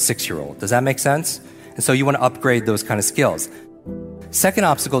we're a 6-year-old. Does that make sense? And so you want to upgrade those kind of skills. Second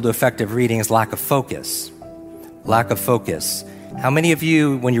obstacle to effective reading is lack of focus. Lack of focus. How many of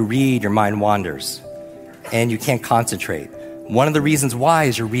you, when you read, your mind wanders? and you can't concentrate. One of the reasons why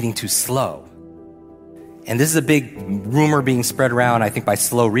is you're reading too slow. And this is a big rumor being spread around, I think, by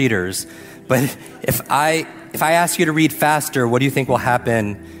slow readers. But if I ask you to read faster, what do you think will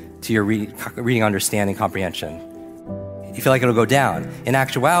happen to your reading, understanding, comprehension? You feel like it'll go down. In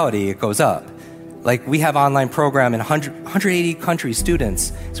actuality, it goes up. Like, we have online program in 180 countries,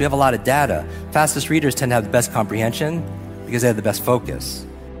 students, so we have a lot of data. Fastest readers tend to have the best comprehension because they have the best focus.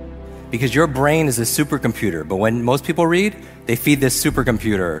 Because your brain is a supercomputer, but when most people read, they feed this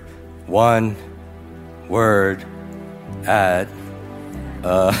supercomputer one word at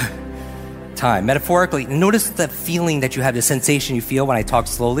a time. Metaphorically, notice the feeling that you have, the sensation you feel when I talk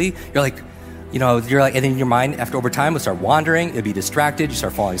slowly. You're like, and then your mind, over time, will start wandering, it'll be distracted, you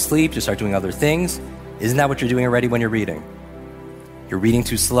start falling asleep, you start doing other things. Isn't that what you're doing already when you're reading? You're reading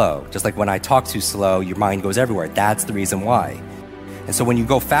too slow. Just like when I talk too slow, your mind goes everywhere. That's the reason why. And so when you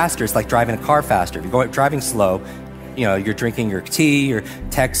go faster, it's like driving a car faster. If you're driving slow, you're drinking your tea, you're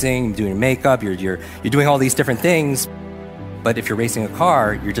texting, you're doing your makeup, you're doing all these different things. But if you're racing a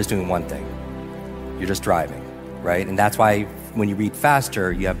car, you're just doing one thing. You're just driving, right? And that's why when you read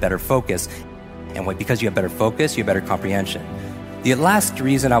faster, you have better focus. And because you have better focus, you have better comprehension. The last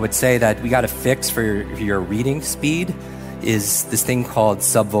reason I would say that we got to fix for your reading speed is this thing called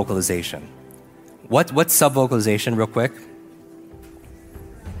subvocalization. What's subvocalization, real quick?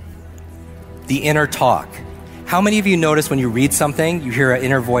 The inner talk. How many of you notice when you read something, you hear an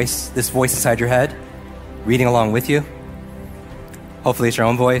inner voice, this voice inside your head, reading along with you? Hopefully it's your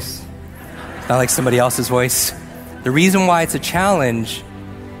own voice. It's not like somebody else's voice. The reason why it's a challenge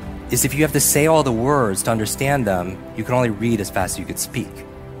is if you have to say all the words to understand them, you can only read as fast as you could speak.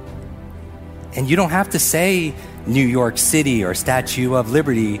 And you don't have to say New York City or Statue of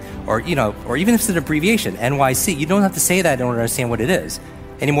Liberty or even if it's an abbreviation, NYC. You don't have to say that in order to understand what it is,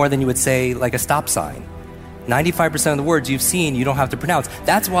 any more than you would say like a stop sign. 95% of the words you've seen, you don't have to pronounce.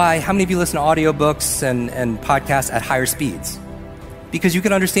 That's why, how many of you listen to audiobooks and podcasts at higher speeds? Because you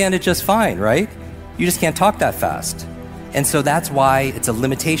can understand it just fine, right? You just can't talk that fast. And so that's why it's a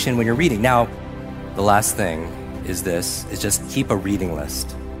limitation when you're reading. Now, the last thing is just keep a reading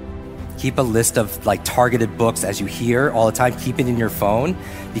list. Keep a list of targeted books as you hear all the time. Keep it in your phone,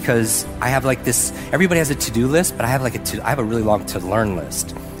 because I have this, everybody has a to-do list, but I have a really long to-learn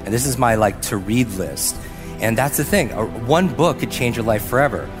list. And this is my to-read list. And that's the thing. One book could change your life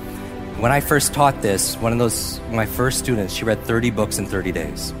forever. When I first taught this, my first students, she read 30 books in 30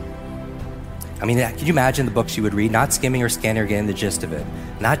 days. I mean, can you imagine the books you would read, not skimming or scanning or getting the gist of it?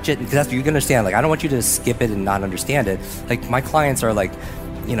 Not just, because that's what you can understand. I don't want you to skip it and not understand it. My clients are they're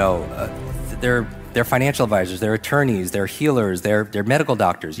financial advisors, they're attorneys, they're healers, they're medical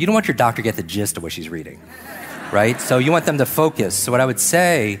doctors. You don't want your doctor to get the gist of what she's reading, right? So you want them to focus. So what I would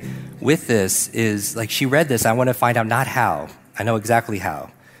say with this is, she read this, I want to find out not how. I know exactly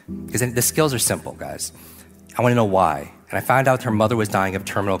how. Because the skills are simple, guys. I want to know why. And I found out her mother was dying of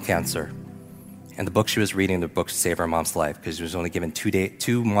terminal cancer. And the book she was reading, the book to save her mom's life, because she was only given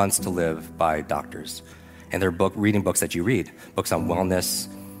 2 months to live by doctors. And they're reading books that you read. Books on wellness,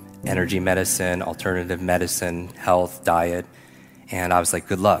 energy medicine, alternative medicine, health, diet. And I was like,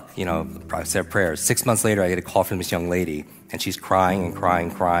 good luck. I said prayers. 6 months later, I get a call from this young lady, and she's crying and crying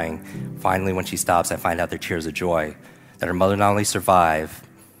and crying. Finally, when she stops, I find out they're tears of joy, that her mother not only survived,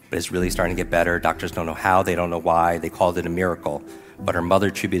 but is really starting to get better. Doctors don't know how, they don't know why. They called it a miracle. But her mother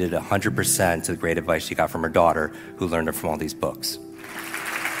attributed 100% to the great advice she got from her daughter, who learned it from all these books.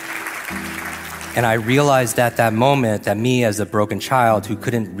 And I realized at that moment that me, as a broken child who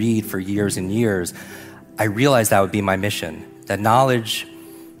couldn't read for years and years, I realized that would be my mission. That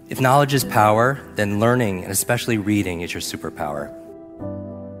if knowledge is power, then learning, and especially reading, is your superpower.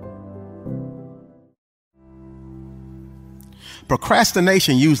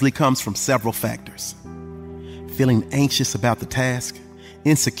 Procrastination usually comes from several factors. Feeling anxious about the task,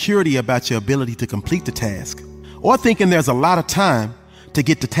 insecurity about your ability to complete the task, or thinking there's a lot of time to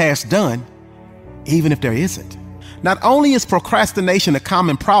get the task done, even if there isn't. Not only is procrastination a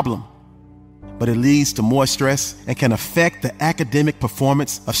common problem, but it leads to more stress and can affect the academic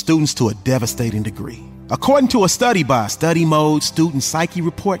performance of students to a devastating degree. According to a study by Study Mode Student Psyche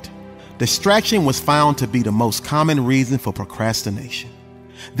Report, distraction was found to be the most common reason for procrastination.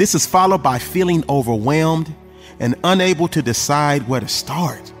 This is followed by feeling overwhelmed and unable to decide where to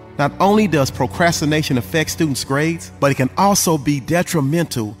start. Not only does procrastination affect students' grades, but it can also be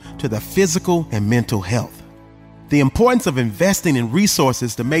detrimental to their physical and mental health. The importance of investing in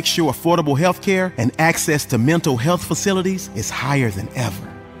resources to make sure affordable health care and access to mental health facilities is higher than ever.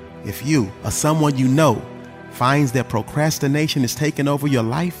 If you or someone you know finds that procrastination is taking over your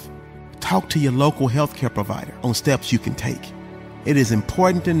life, talk to your local healthcare provider on steps you can take. It is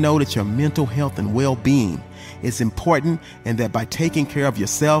important to know that your mental health and well-being is important, and that by taking care of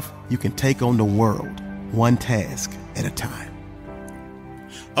yourself, you can take on the world one task at a time.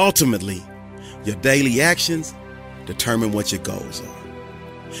 Ultimately, your daily actions determine what your goals are.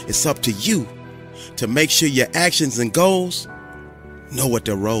 It's up to you to make sure your actions and goals know what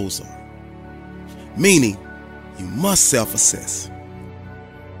their roles are. Meaning, you must self-assess.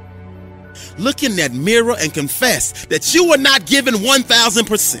 Look in that mirror and confess that you are not giving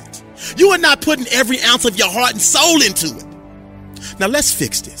 1,000%. You are not putting every ounce of your heart and soul into it. Now let's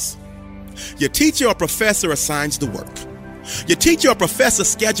fix this. Your teacher or professor assigns the work. Your teacher or professor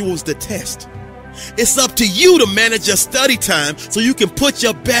schedules the test. It's up to you to manage your study time so you can put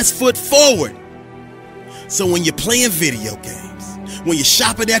your best foot forward. So when you're playing video games, when you're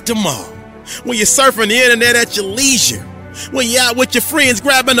shopping at the mall, when you're surfing the internet at your leisure, when you're out with your friends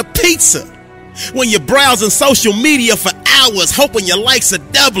grabbing a pizza, when you're browsing social media for hours hoping your likes are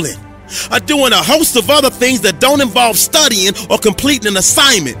doubling, or doing a host of other things that don't involve studying or completing an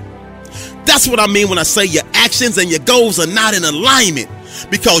assignment. That's what I mean when I say your actions and your goals are not in alignment,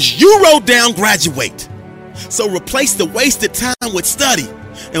 because you wrote down graduate. So replace the wasted time with study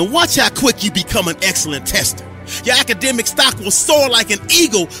and watch how quick you become an excellent tester. Your academic stock will soar like an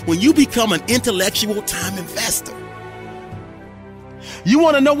eagle when you become an intellectual time investor. You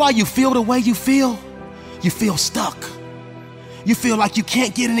want to know why you feel the way you feel? You feel stuck. You feel like you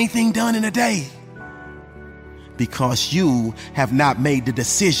can't get anything done in a day. Because you have not made the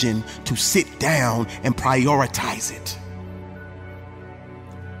decision to sit down and prioritize it.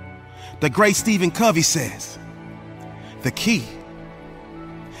 The great Stephen Covey says, the key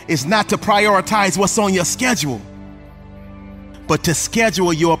is not to prioritize what's on your schedule, but to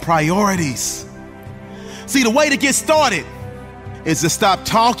schedule your priorities. See, the way to get started is to stop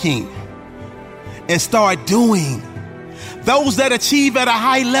talking and start doing. Those that achieve at a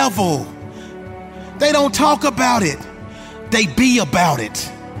high level, they don't talk about it, they be about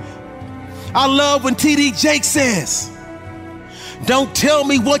it. I love when T.D. Jakes says, don't tell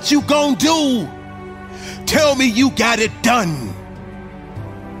me what you gonna do, tell me you got it done.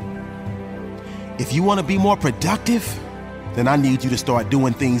 If you want to be more productive, then I need you to start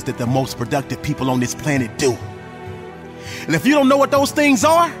doing things that the most productive people on this planet do. And if you don't know what those things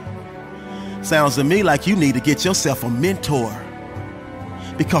are, sounds to me like you need to get yourself a mentor.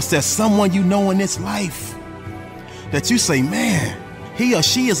 Because there's someone you know in this life that you say, man, he or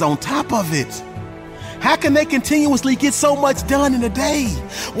she is on top of it. How can they continuously get so much done in a day?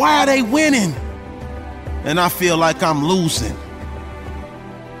 Why are they winning? And I feel like I'm losing.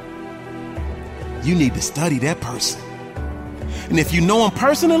 You need to study that person. And if you know them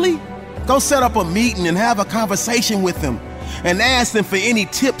personally, go set up a meeting and have a conversation with them and ask them for any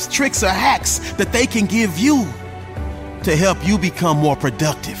tips, tricks, or hacks that they can give you to help you become more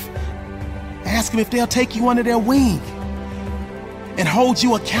productive. Ask them if they'll take you under their wing and hold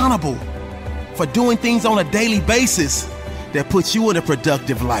you accountable for doing things on a daily basis that puts you in a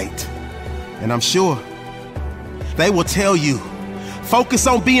productive light. And I'm sure they will tell you, focus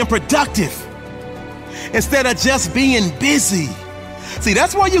on being productive instead of just being busy. See,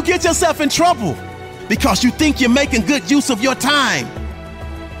 that's why you get yourself in trouble, because you think you're making good use of your time.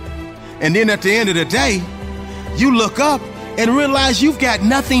 And then at the end of the day, you look up and realize you've got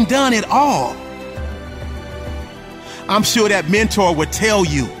nothing done at all. I'm sure that mentor would tell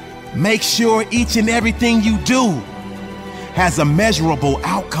you, make sure each and everything you do has a measurable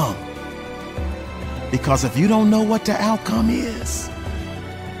outcome. Because if you don't know what the outcome is,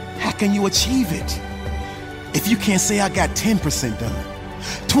 how can you achieve it? If you can't say I got 10% done,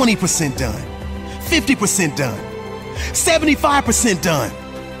 20% done, 50% done, 75% done,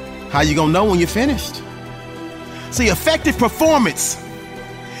 how you gonna know when you're finished? See, effective performance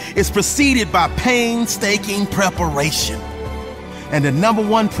is preceded by painstaking preparation. And the number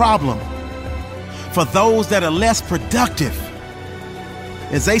one problem for those that are less productive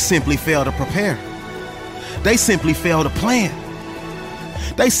is they simply fail to prepare. They simply fail to plan.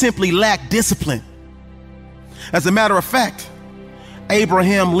 They simply lack discipline. As a matter of fact,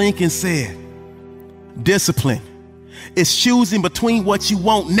 Abraham Lincoln said, discipline is choosing between what you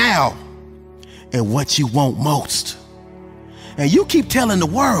want now and what you want most. And you keep telling the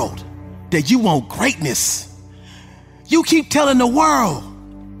world that you want greatness. You keep telling the world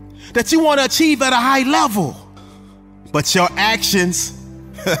that you want to achieve at a high level. But your actions,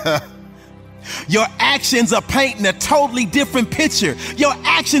 your actions are painting a totally different picture. Your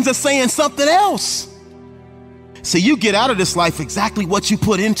actions are saying something else. So you get out of this life exactly what you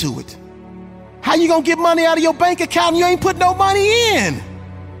put into it. How you gonna get money out of your bank account and you ain't put no money in?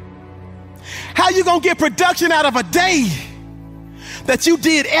 you gonna get production out of a day that you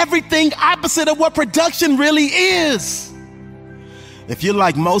did everything opposite of what production really is? If you're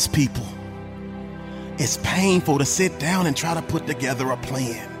like most people, it's painful to sit down and try to put together a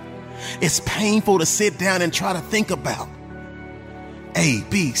plan. It's painful to sit down and try to think about A,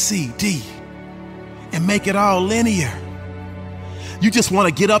 B, C, D, and make it all linear. You just want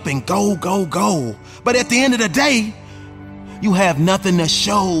to get up and go, go, go. But at the end of the day, you have nothing to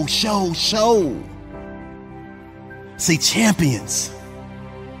show. See, champions,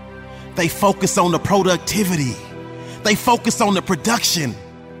 they focus on the productivity. They focus on the production.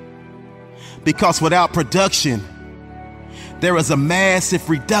 Because without production, there is a massive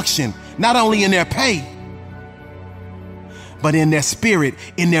reduction, not only in their pay, but in their spirit,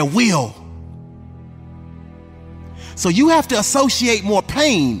 in their will. So you have to associate more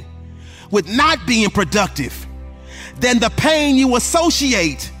pain with not being productive than the pain you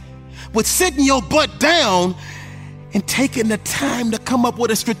associate with sitting your butt down and taking the time to come up with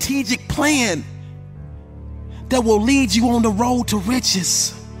a strategic plan that will lead you on the road to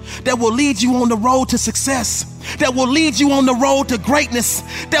riches, that will lead you on the road to success, that will lead you on the road to greatness,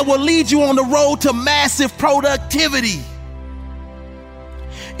 that will lead you on the road to massive productivity.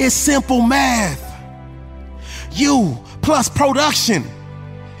 It's simple math. You plus production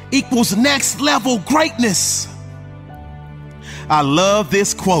equals next level greatness. I love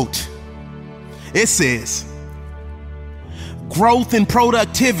this quote. It says, growth and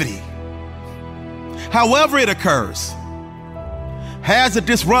productivity, however it occurs, has a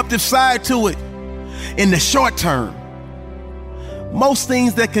disruptive side to it in the short term. Most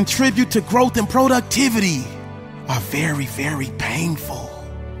things that contribute to growth and productivity are very, very painful.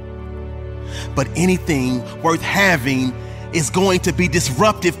 But anything worth having is going to be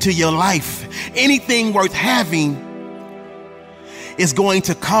disruptive to your life. Anything worth having is going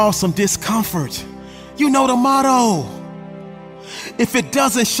to cause some discomfort. You know the motto. If it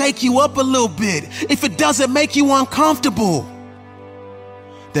doesn't shake you up a little bit, if it doesn't make you uncomfortable,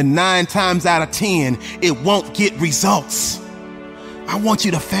 then 9 times out of 10, it won't get results. I want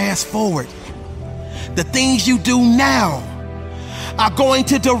you to fast forward. The things you do now are going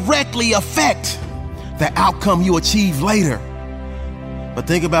to directly affect the outcome you achieve later. But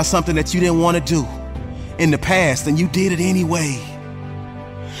think about something that you didn't want to do in the past and you did it anyway.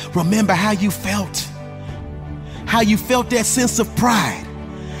 Remember how you felt. How you felt that sense of pride.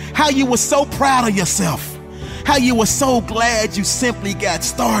 How you were so proud of yourself. How you were so glad you simply got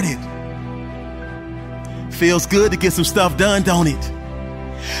started. Feels good to get some stuff done, don't it?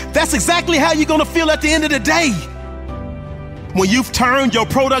 That's exactly how you're gonna feel at the end of the day. When you've turned your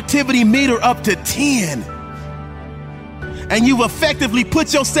productivity meter up to 10 and you've effectively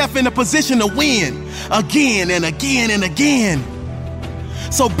put yourself in a position to win again and again and again.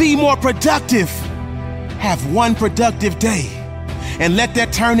 So be more productive. Have one productive day and let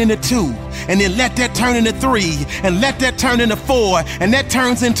that turn into 2, and then let that turn into 3, and let that turn into 4, and that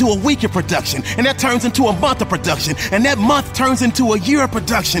turns into a week of production, and that turns into a month of production, and that month turns into a year of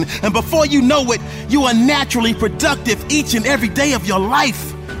production, and before you know it, you are naturally productive each and every day of your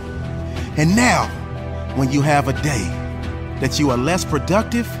life. And now, when you have a day that you are less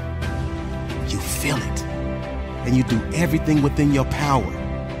productive, you feel it, and you do everything within your power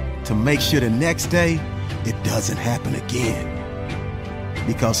to make sure the next day it doesn't happen again.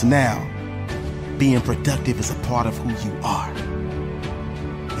 Because now, being productive is a part of who you are.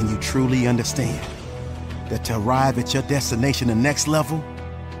 And you truly understand that to arrive at your destination, the next level,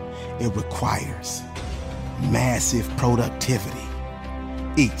 it requires massive productivity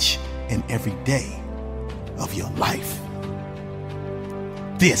each and every day of your life.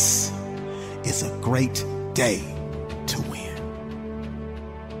 This is a great day to win.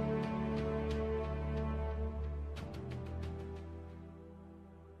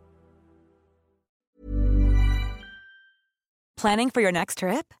 Planning for your next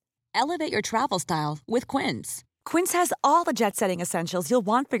trip? Elevate your travel style with Quince. Quince has all the jet-setting essentials you'll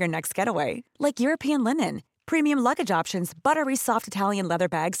want for your next getaway, like European linen, premium luggage options, buttery soft Italian leather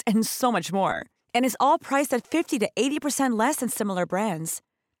bags, and so much more. And is all priced at 50 to 80% less than similar brands.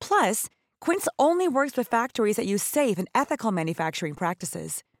 Plus, Quince only works with factories that use safe and ethical manufacturing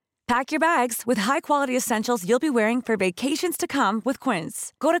practices. Pack your bags with high-quality essentials you'll be wearing for vacations to come with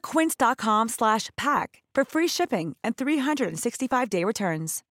Quince. Go to quince.com/pack for free shipping and 365-day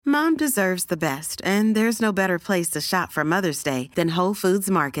returns. Mom deserves the best, and there's no better place to shop for Mother's Day than Whole Foods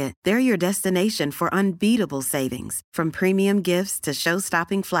Market. They're your destination for unbeatable savings, from premium gifts to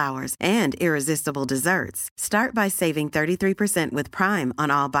show-stopping flowers and irresistible desserts. Start by saving 33% with Prime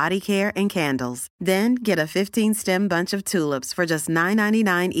on all body care and candles. Then get a 15-stem bunch of tulips for just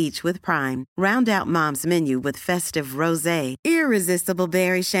 $9.99 each with Prime. Round out Mom's menu with festive rosé, irresistible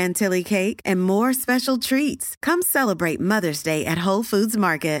berry chantilly cake, and more special treats. Come celebrate Mother's Day at Whole Foods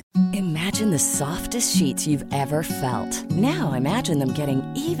Market. Imagine the softest sheets you've ever felt. Now imagine them getting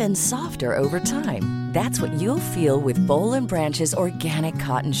even softer over time. That's what you'll feel with Boll & Branch's organic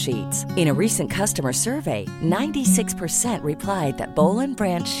cotton sheets. In a recent customer survey, 96% replied that Boll &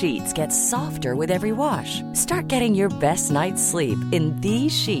 Branch sheets get softer with every wash. Start getting your best night's sleep in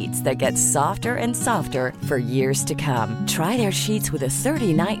these sheets that get softer and softer for years to come. Try their sheets with a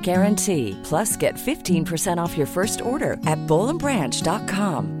 30-night guarantee. Plus, get 15% off your first order at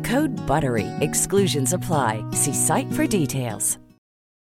bollandbranch.com. Code BUTTERY. Exclusions apply. See site for details.